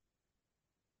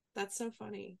 that's so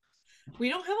funny. We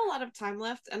don't have a lot of time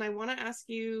left and I want to ask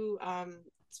you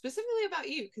specifically about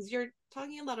you because you're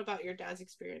talking a lot about your dad's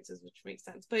experiences, which makes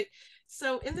sense. But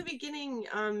so in the beginning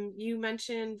you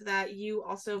mentioned that you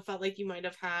also felt like you might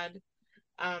have had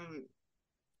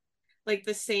like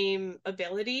the same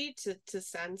ability to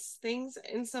sense things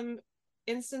in some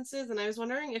instances, and I was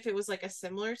wondering if it was like a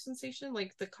similar sensation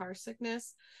like the car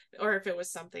sickness or if it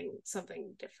was something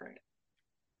different.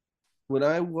 When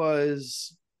I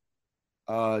was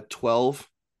 12,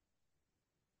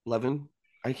 11,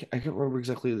 I can't remember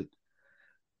exactly.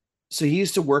 So he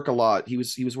used to work a lot. He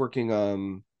was working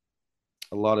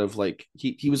a lot of like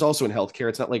he was also in healthcare.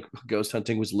 It's not like ghost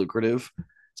hunting was lucrative,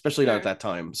 especially not at that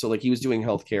time. So like he was doing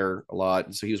healthcare a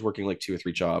lot. So he was working like 2 or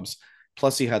 3 jobs.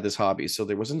 Plus he had this hobby. So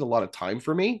there wasn't a lot of time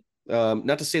for me.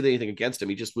 Not to say that anything against him.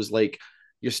 He just was like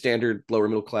your standard lower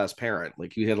middle class parent.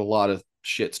 Like he had a lot of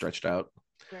shit stretched out.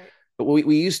 Right. But what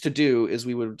we used to do is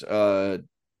we would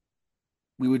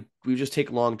just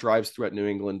take long drives throughout New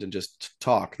England and just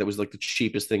talk. That was like the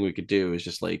cheapest thing we could do, is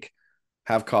just like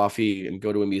have coffee and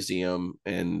go to a museum.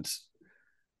 And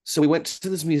so we went to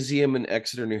this museum in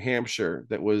Exeter, New Hampshire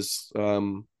that was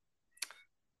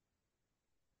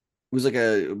it was like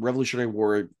a Revolutionary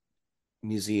War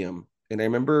museum. And I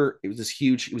remember it was this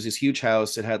huge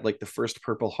house. It had like the first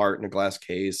Purple Heart in a glass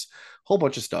case, whole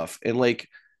bunch of stuff. And like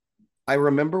I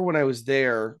remember when I was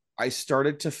there, I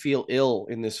started to feel ill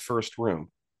in this first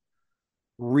room.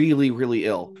 Really, really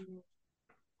ill.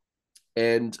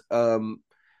 And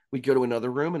we'd go to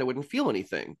another room and I wouldn't feel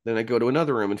anything. Then I'd go to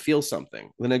another room and feel something.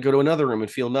 Then I'd go to another room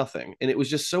and feel nothing. And it was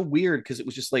just so weird because it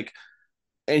was just like,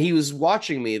 and he was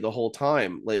watching me the whole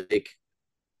time, like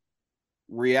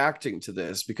reacting to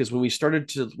this. Because when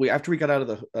after we got out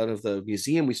of the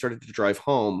museum, we started to drive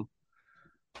home,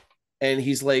 and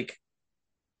he's like,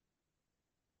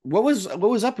 what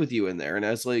was up with you in there? And I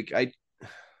was like,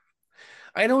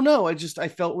 I don't know. I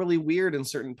felt really weird in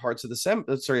certain parts of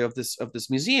the of this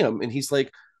museum. And he's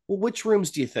like, well, which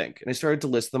rooms do you think? And I started to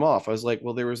list them off. I was like,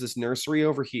 well, there was this nursery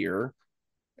over here,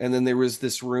 and then there was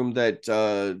this room that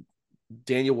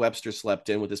Daniel Webster slept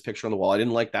in with his picture on the wall. I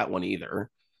didn't like that one either.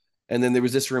 And then there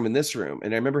was this room and this room.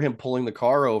 And I remember him pulling the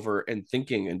car over and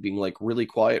thinking and being like really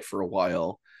quiet for a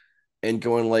while and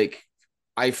going like,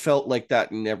 I felt like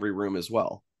that in every room as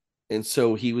well. And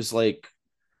so he was like,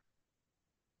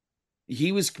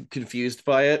 he was confused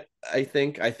by it. I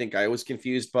think I was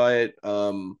confused by it.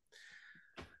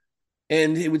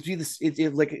 And it would be this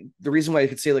like the reason why I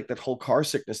could say like that whole car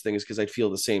sickness thing is because I'd feel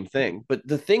the same thing. But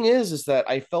the thing is that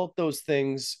I felt those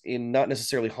things in not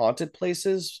necessarily haunted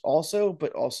places also,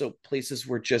 but also places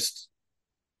where just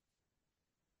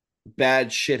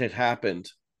bad shit had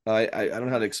happened. I don't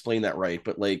know how to explain that right,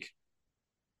 but like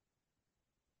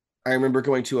I remember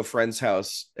going to a friend's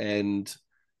house and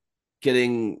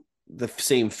getting the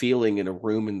same feeling in a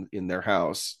room in their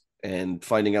house and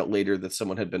finding out later that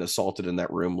someone had been assaulted in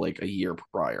that room like a year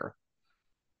prior.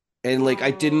 And like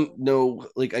I didn't Oh. know,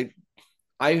 like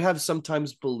I have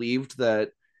sometimes believed that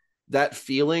that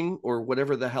feeling or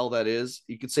whatever the hell that is,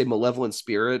 you could say malevolent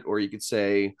spirit, or you could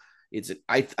say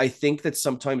I think that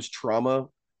sometimes trauma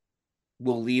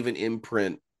will leave an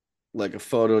imprint like a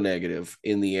photo negative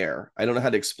in the air. I don't know how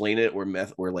to explain it or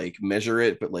or like measure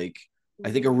it, but like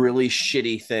I think a really Mm.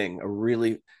 shitty thing, a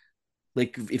really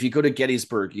like if you go to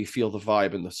Gettysburg, you feel the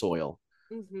vibe in the soil.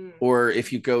 Mm-hmm. Or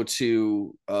if you go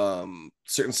to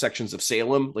certain sections of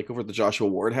Salem, like over at the Joshua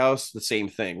Ward house, the same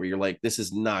thing where you're like, this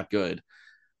is not good.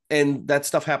 And that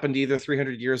stuff happened either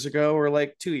 300 years ago or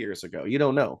like 2 years ago. You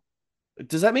don't know.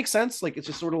 Does that make sense? Like, it's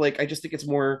just sort of like, I just think it's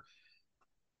more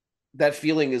that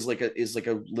feeling is like a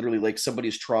literally like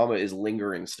somebody's trauma is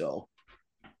lingering still.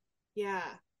 Yeah.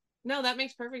 No, that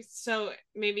makes perfect. So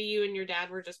maybe you and your dad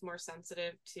were just more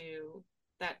sensitive to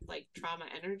that like trauma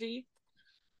energy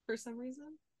for some reason.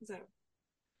 Is that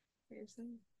what you're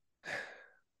saying?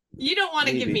 You don't want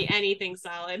to give me Maybe. anything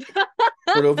solid.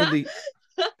 But over the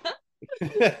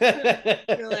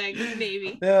You're like,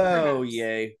 maybe, oh perhaps.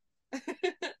 yay.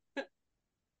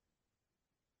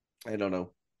 I don't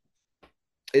know.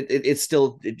 It's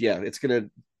still yeah, it's gonna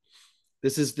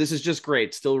this is just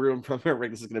great. Still room from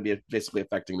this is gonna be basically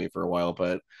affecting me for a while,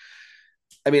 but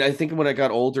I mean, I think when I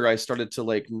got older, I started to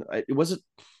like it wasn't.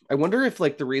 I wonder if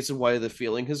like the reason why the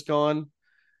feeling has gone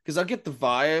because I'll get the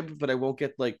vibe, but I won't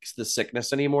get like the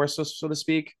sickness anymore, so to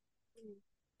speak.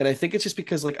 And I think it's just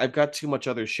because like I've got too much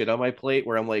other shit on my plate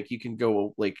where I'm like, you can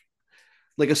go like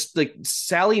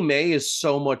Sally Mae is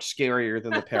so much scarier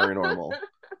than the paranormal.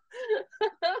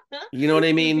 You know what I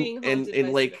Than mean? being haunted And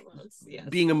by like cinemas. Yes.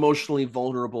 being emotionally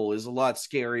vulnerable is a lot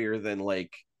scarier than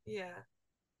like Yeah.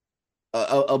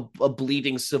 a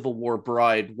bleeding Civil War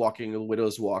bride walking a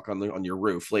widow's walk on your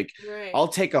roof. Like Right. I'll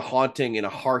take a haunting in a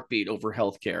heartbeat over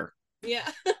healthcare. Yeah.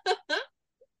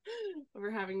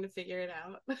 We're having to figure it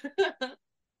out.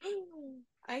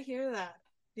 I hear that.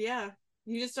 Yeah.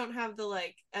 You just don't have the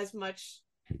like as much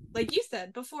like you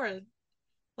said before,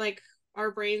 like our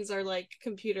brains are like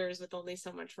computers with only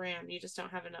so much RAM. You just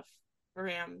don't have enough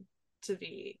RAM to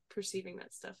be perceiving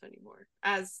that stuff anymore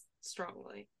as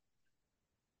strongly.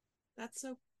 That's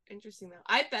so interesting though.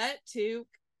 I bet too,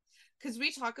 because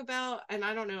we talk about, and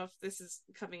I don't know if this is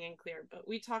coming in clear, but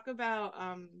we talk about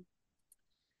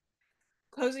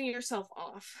closing yourself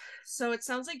off. So it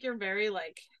sounds like you're very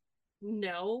like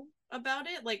no about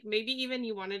it. Like maybe even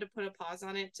you wanted to put a pause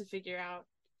on it to figure out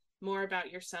more about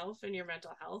yourself and your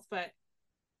mental health, but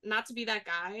not to be that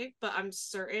guy, but I'm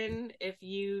certain if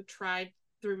you tried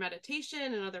through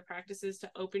meditation and other practices to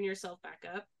open yourself back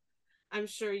up, I'm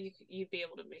sure you'd be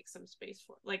able to make some space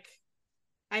for it. Like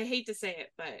I hate to say it,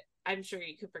 but I'm sure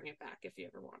you could bring it back if you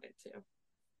ever wanted to.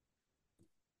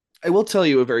 I will tell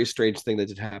you a very strange thing that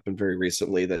did happen very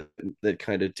recently that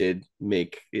kind of did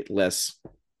make it less.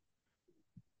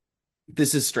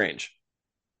 This is strange.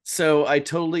 So I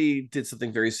totally did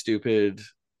something very stupid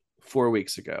 4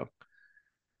 weeks ago,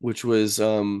 which was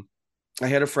I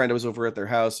had a friend I was over at their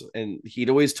house and he'd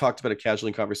always talked about a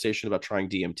casual conversation about trying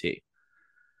DMT.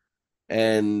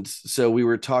 And so we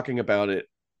were talking about it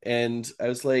and I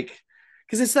was like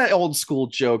because it's that old school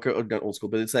joke or not old school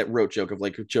but it's that rote joke of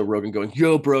like Joe Rogan going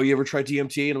yo bro you ever try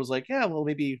DMT and I was like yeah well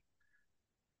maybe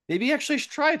actually I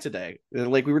should try it today.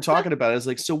 And like we were talking about it, I was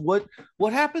like, so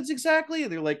what happens exactly?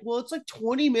 And they're like, well, it's like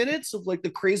 20 minutes of like the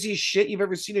craziest shit you've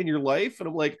ever seen in your life. And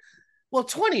I'm like, well,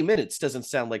 20 minutes doesn't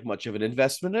sound like much of an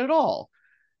investment at all.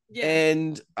 Yeah.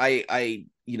 And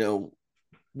you know,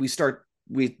 we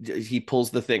he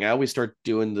pulls the thing out, we start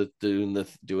doing the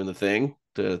thing,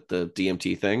 the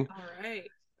DMT thing. All right.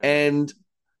 And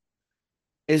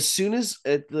as soon as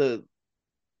it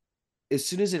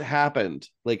happened,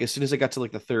 like as soon as I got to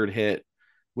like the third hit,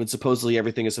 when supposedly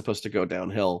everything is supposed to go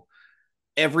downhill,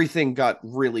 everything got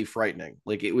really frightening.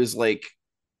 Like it was like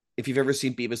if you've ever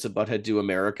seen Beavis and Butthead Do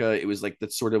America, it was like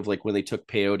that's sort of like when they took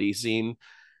peyote scene,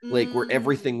 like where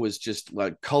everything was just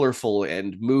like colorful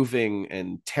and moving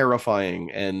and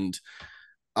terrifying. And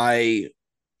I,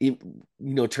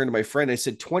 turned to my friend. I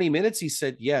said, 20 minutes. He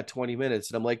said, yeah, 20 minutes.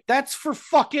 And I'm like, that's for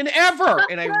fucking ever.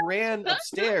 And I ran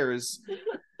upstairs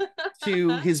to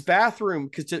his bathroom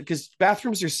because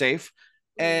bathrooms are safe.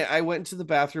 And I went into the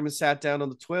bathroom and sat down on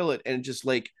the toilet and just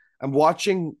like, I'm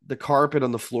watching the carpet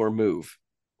on the floor move.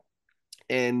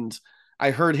 And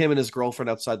I heard him and his girlfriend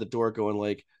outside the door going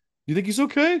like, you think he's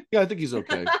okay? Yeah, I think he's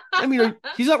okay. I mean,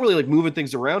 he's not really like moving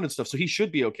things around and stuff, so he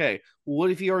should be okay.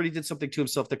 What if he already did something to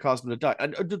himself that caused him to die?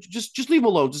 Just leave him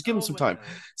alone. Just give him some time. God.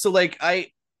 So like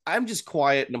I'm just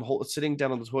quiet and I'm sitting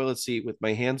down on the toilet seat with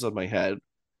my hands on my head,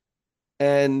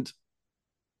 and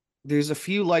there's a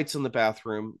few lights in the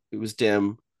bathroom. It was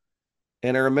dim,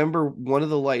 and I remember one of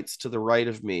the lights to the right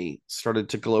of me started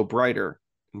to glow brighter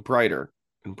and brighter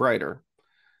and brighter,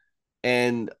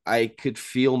 and I could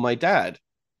feel my dad.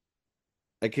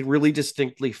 I could really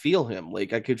distinctly feel him.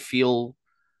 Like I could feel,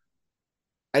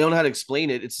 I don't know how to explain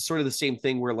it. It's sort of the same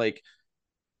thing where like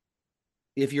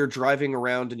if you're driving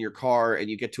around in your car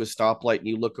and you get to a stoplight and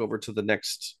you look over to the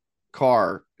next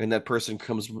car and that person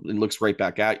comes and looks right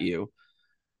back at you,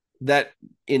 that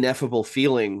ineffable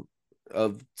feeling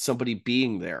of somebody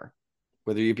being there,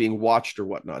 whether you're being watched or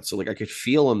whatnot. So like I could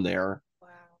feel him there, wow.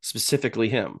 Specifically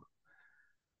him.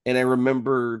 And I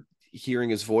remember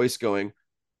hearing his voice going,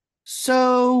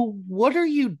 so what are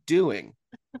you doing?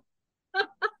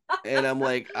 And I'm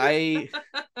like, I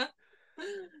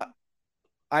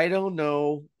don't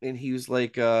know. And he was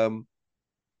like, so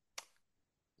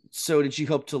did you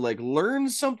hope to like learn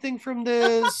something from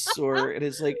this? Or it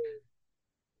is like,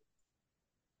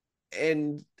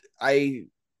 and the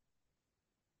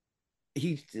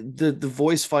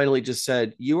voice finally just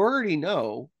said, you already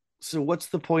know, so what's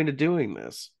the point of doing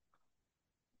this?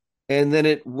 And then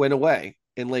it went away.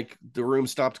 And like the room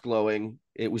stopped glowing.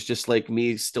 It was just like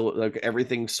me still, like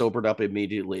everything sobered up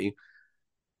immediately.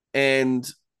 And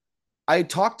I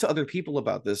talked to other people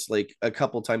about this like a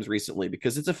couple times recently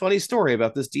because it's a funny story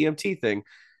about this DMT thing.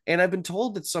 And I've been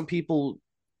told that some people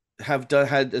have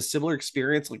had a similar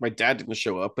experience. Like my dad didn't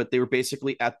show up, but they were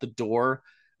basically at the door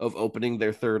of opening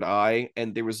their third eye.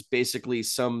 And there was basically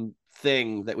some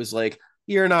thing that was like,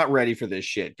 you're not ready for this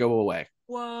shit. Go away.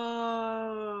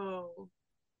 Whoa.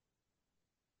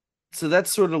 So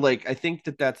that's sort of like I think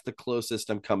that's the closest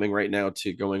I'm coming right now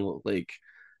to going like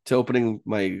to opening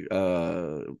my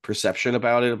perception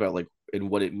about it, about like and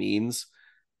what it means.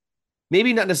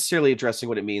 Maybe not necessarily addressing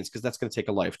what it means because that's going to take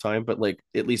a lifetime, but like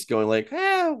at least going like,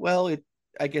 well,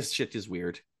 I guess shit is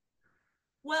weird.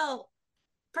 Well,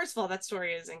 first of all, that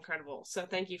story is incredible, so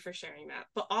thank you for sharing that.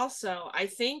 But also, I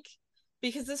think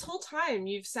because this whole time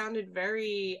you've sounded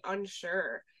very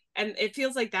unsure, and it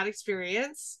feels like that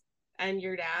experience and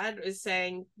your dad is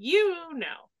saying,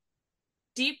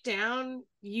 deep down,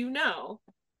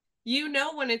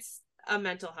 when it's a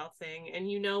mental health thing and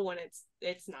when it's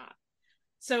not.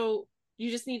 So you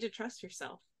just need to trust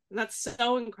yourself. And that's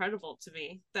so incredible to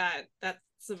me that that's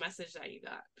the message that you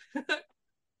got.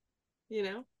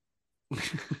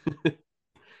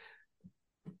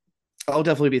 I'll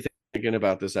definitely be thinking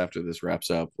about this after this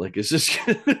wraps up. Like it's just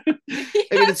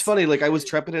I mean, it's funny. Like I was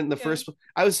trepidant in the first.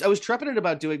 I was trepidant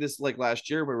about doing this like last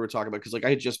year when we were talking about because like I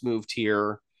had just moved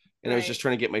here and I was just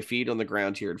trying to get my feet on the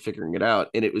ground here and figuring it out.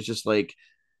 And it was just like,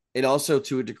 and also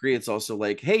to a degree, it's also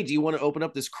like, hey, do you want to open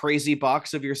up this crazy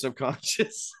box of your subconscious?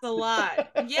 It's a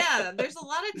lot. Yeah, there's a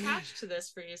lot attached to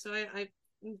this for you. So I'm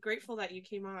grateful that you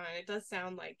came on. It does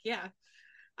sound like, yeah,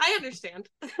 I understand.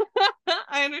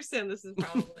 I understand this is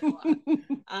probably a lot.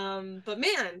 But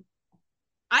man,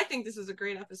 I think this was a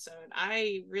great episode.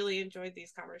 I really enjoyed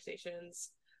these conversations.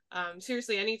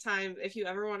 Seriously, anytime, if you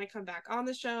ever want to come back on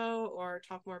the show or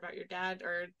talk more about your dad,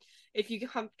 or if you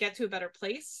get to a better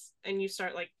place and you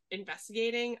start like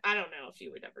investigating, I don't know if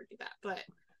you would ever do that, but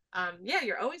yeah,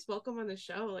 you're always welcome on the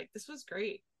show. Like this was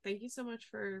great. Thank you so much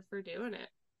for doing it.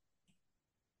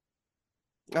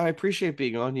 I appreciate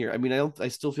being on here. I mean, I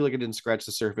still feel like I didn't scratch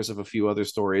the surface of a few other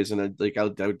stories, and I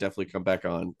would definitely come back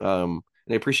on. And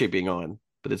I appreciate being on,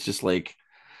 but it's just like,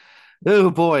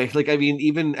 oh boy, like I mean,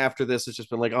 even after this, it's just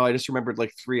been like, oh, I just remembered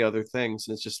like 3 other things,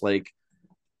 and it's just like,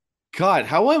 God,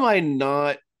 how am I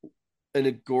not an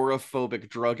agoraphobic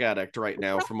drug addict right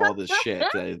now from all this shit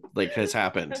that like has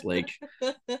happened? Like,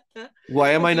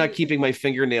 why am I not keeping my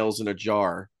fingernails in a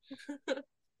jar?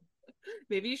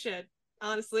 Maybe you should.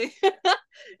 Honestly,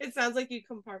 it sounds like you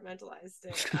compartmentalized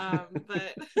it.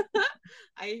 But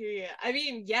I hear you. I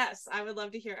mean, yes, I would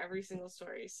love to hear every single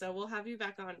story. So we'll have you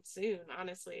back on soon,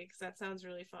 honestly, because that sounds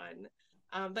really fun.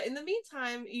 But in the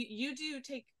meantime, you do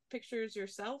take pictures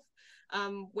yourself.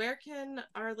 Where can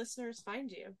our listeners find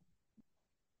you?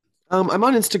 I'm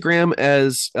on Instagram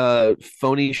as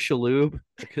phony Shaloub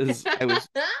because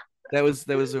that was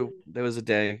a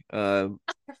day. But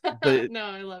No,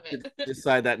 I love it.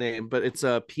 decide that name, but it's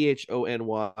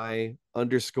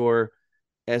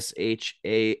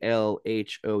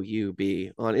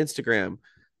PHONY_SHALHOUB on Instagram.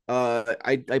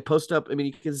 I post up. I mean,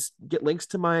 you can get links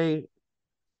to my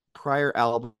prior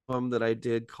album that I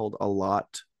did called A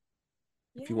Lot.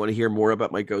 If you want to hear more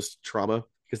about my ghost trauma,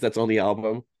 because that's on the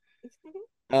album.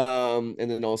 And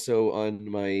then also on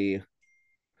my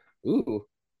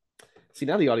see,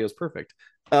 now the audio is perfect.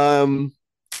 And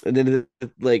then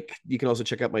like you can also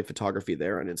check out my photography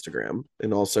there on Instagram,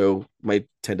 and also I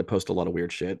tend to post a lot of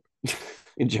weird shit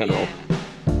in general.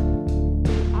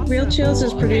 Awesome. Real Chills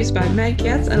is produced by Meg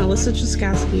Getz and Alyssa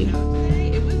Truskowski.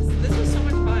 This was so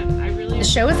much fun. The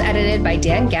show is edited by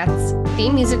Dan Getz,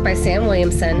 theme music by Sam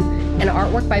Williamson, and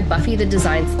artwork by Buffy the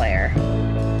Design Slayer.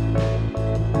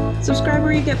 Subscribe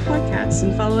where you get podcasts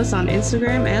and follow us on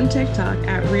Instagram and TikTok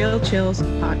at Real Chills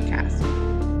Podcast.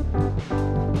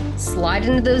 Slide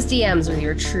into those DMs with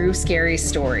your true scary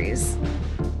stories.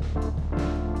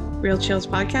 Real Chills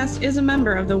Podcast is a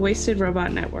member of the Wasted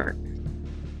Robot Network.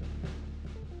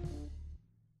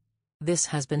 This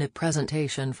has been a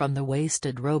presentation from the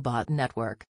Wasted Robot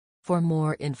Network. For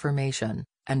more information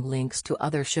and links to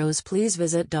other shows, please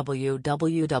visit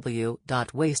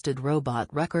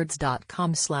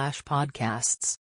www.wastedrobotrecords.com/podcasts.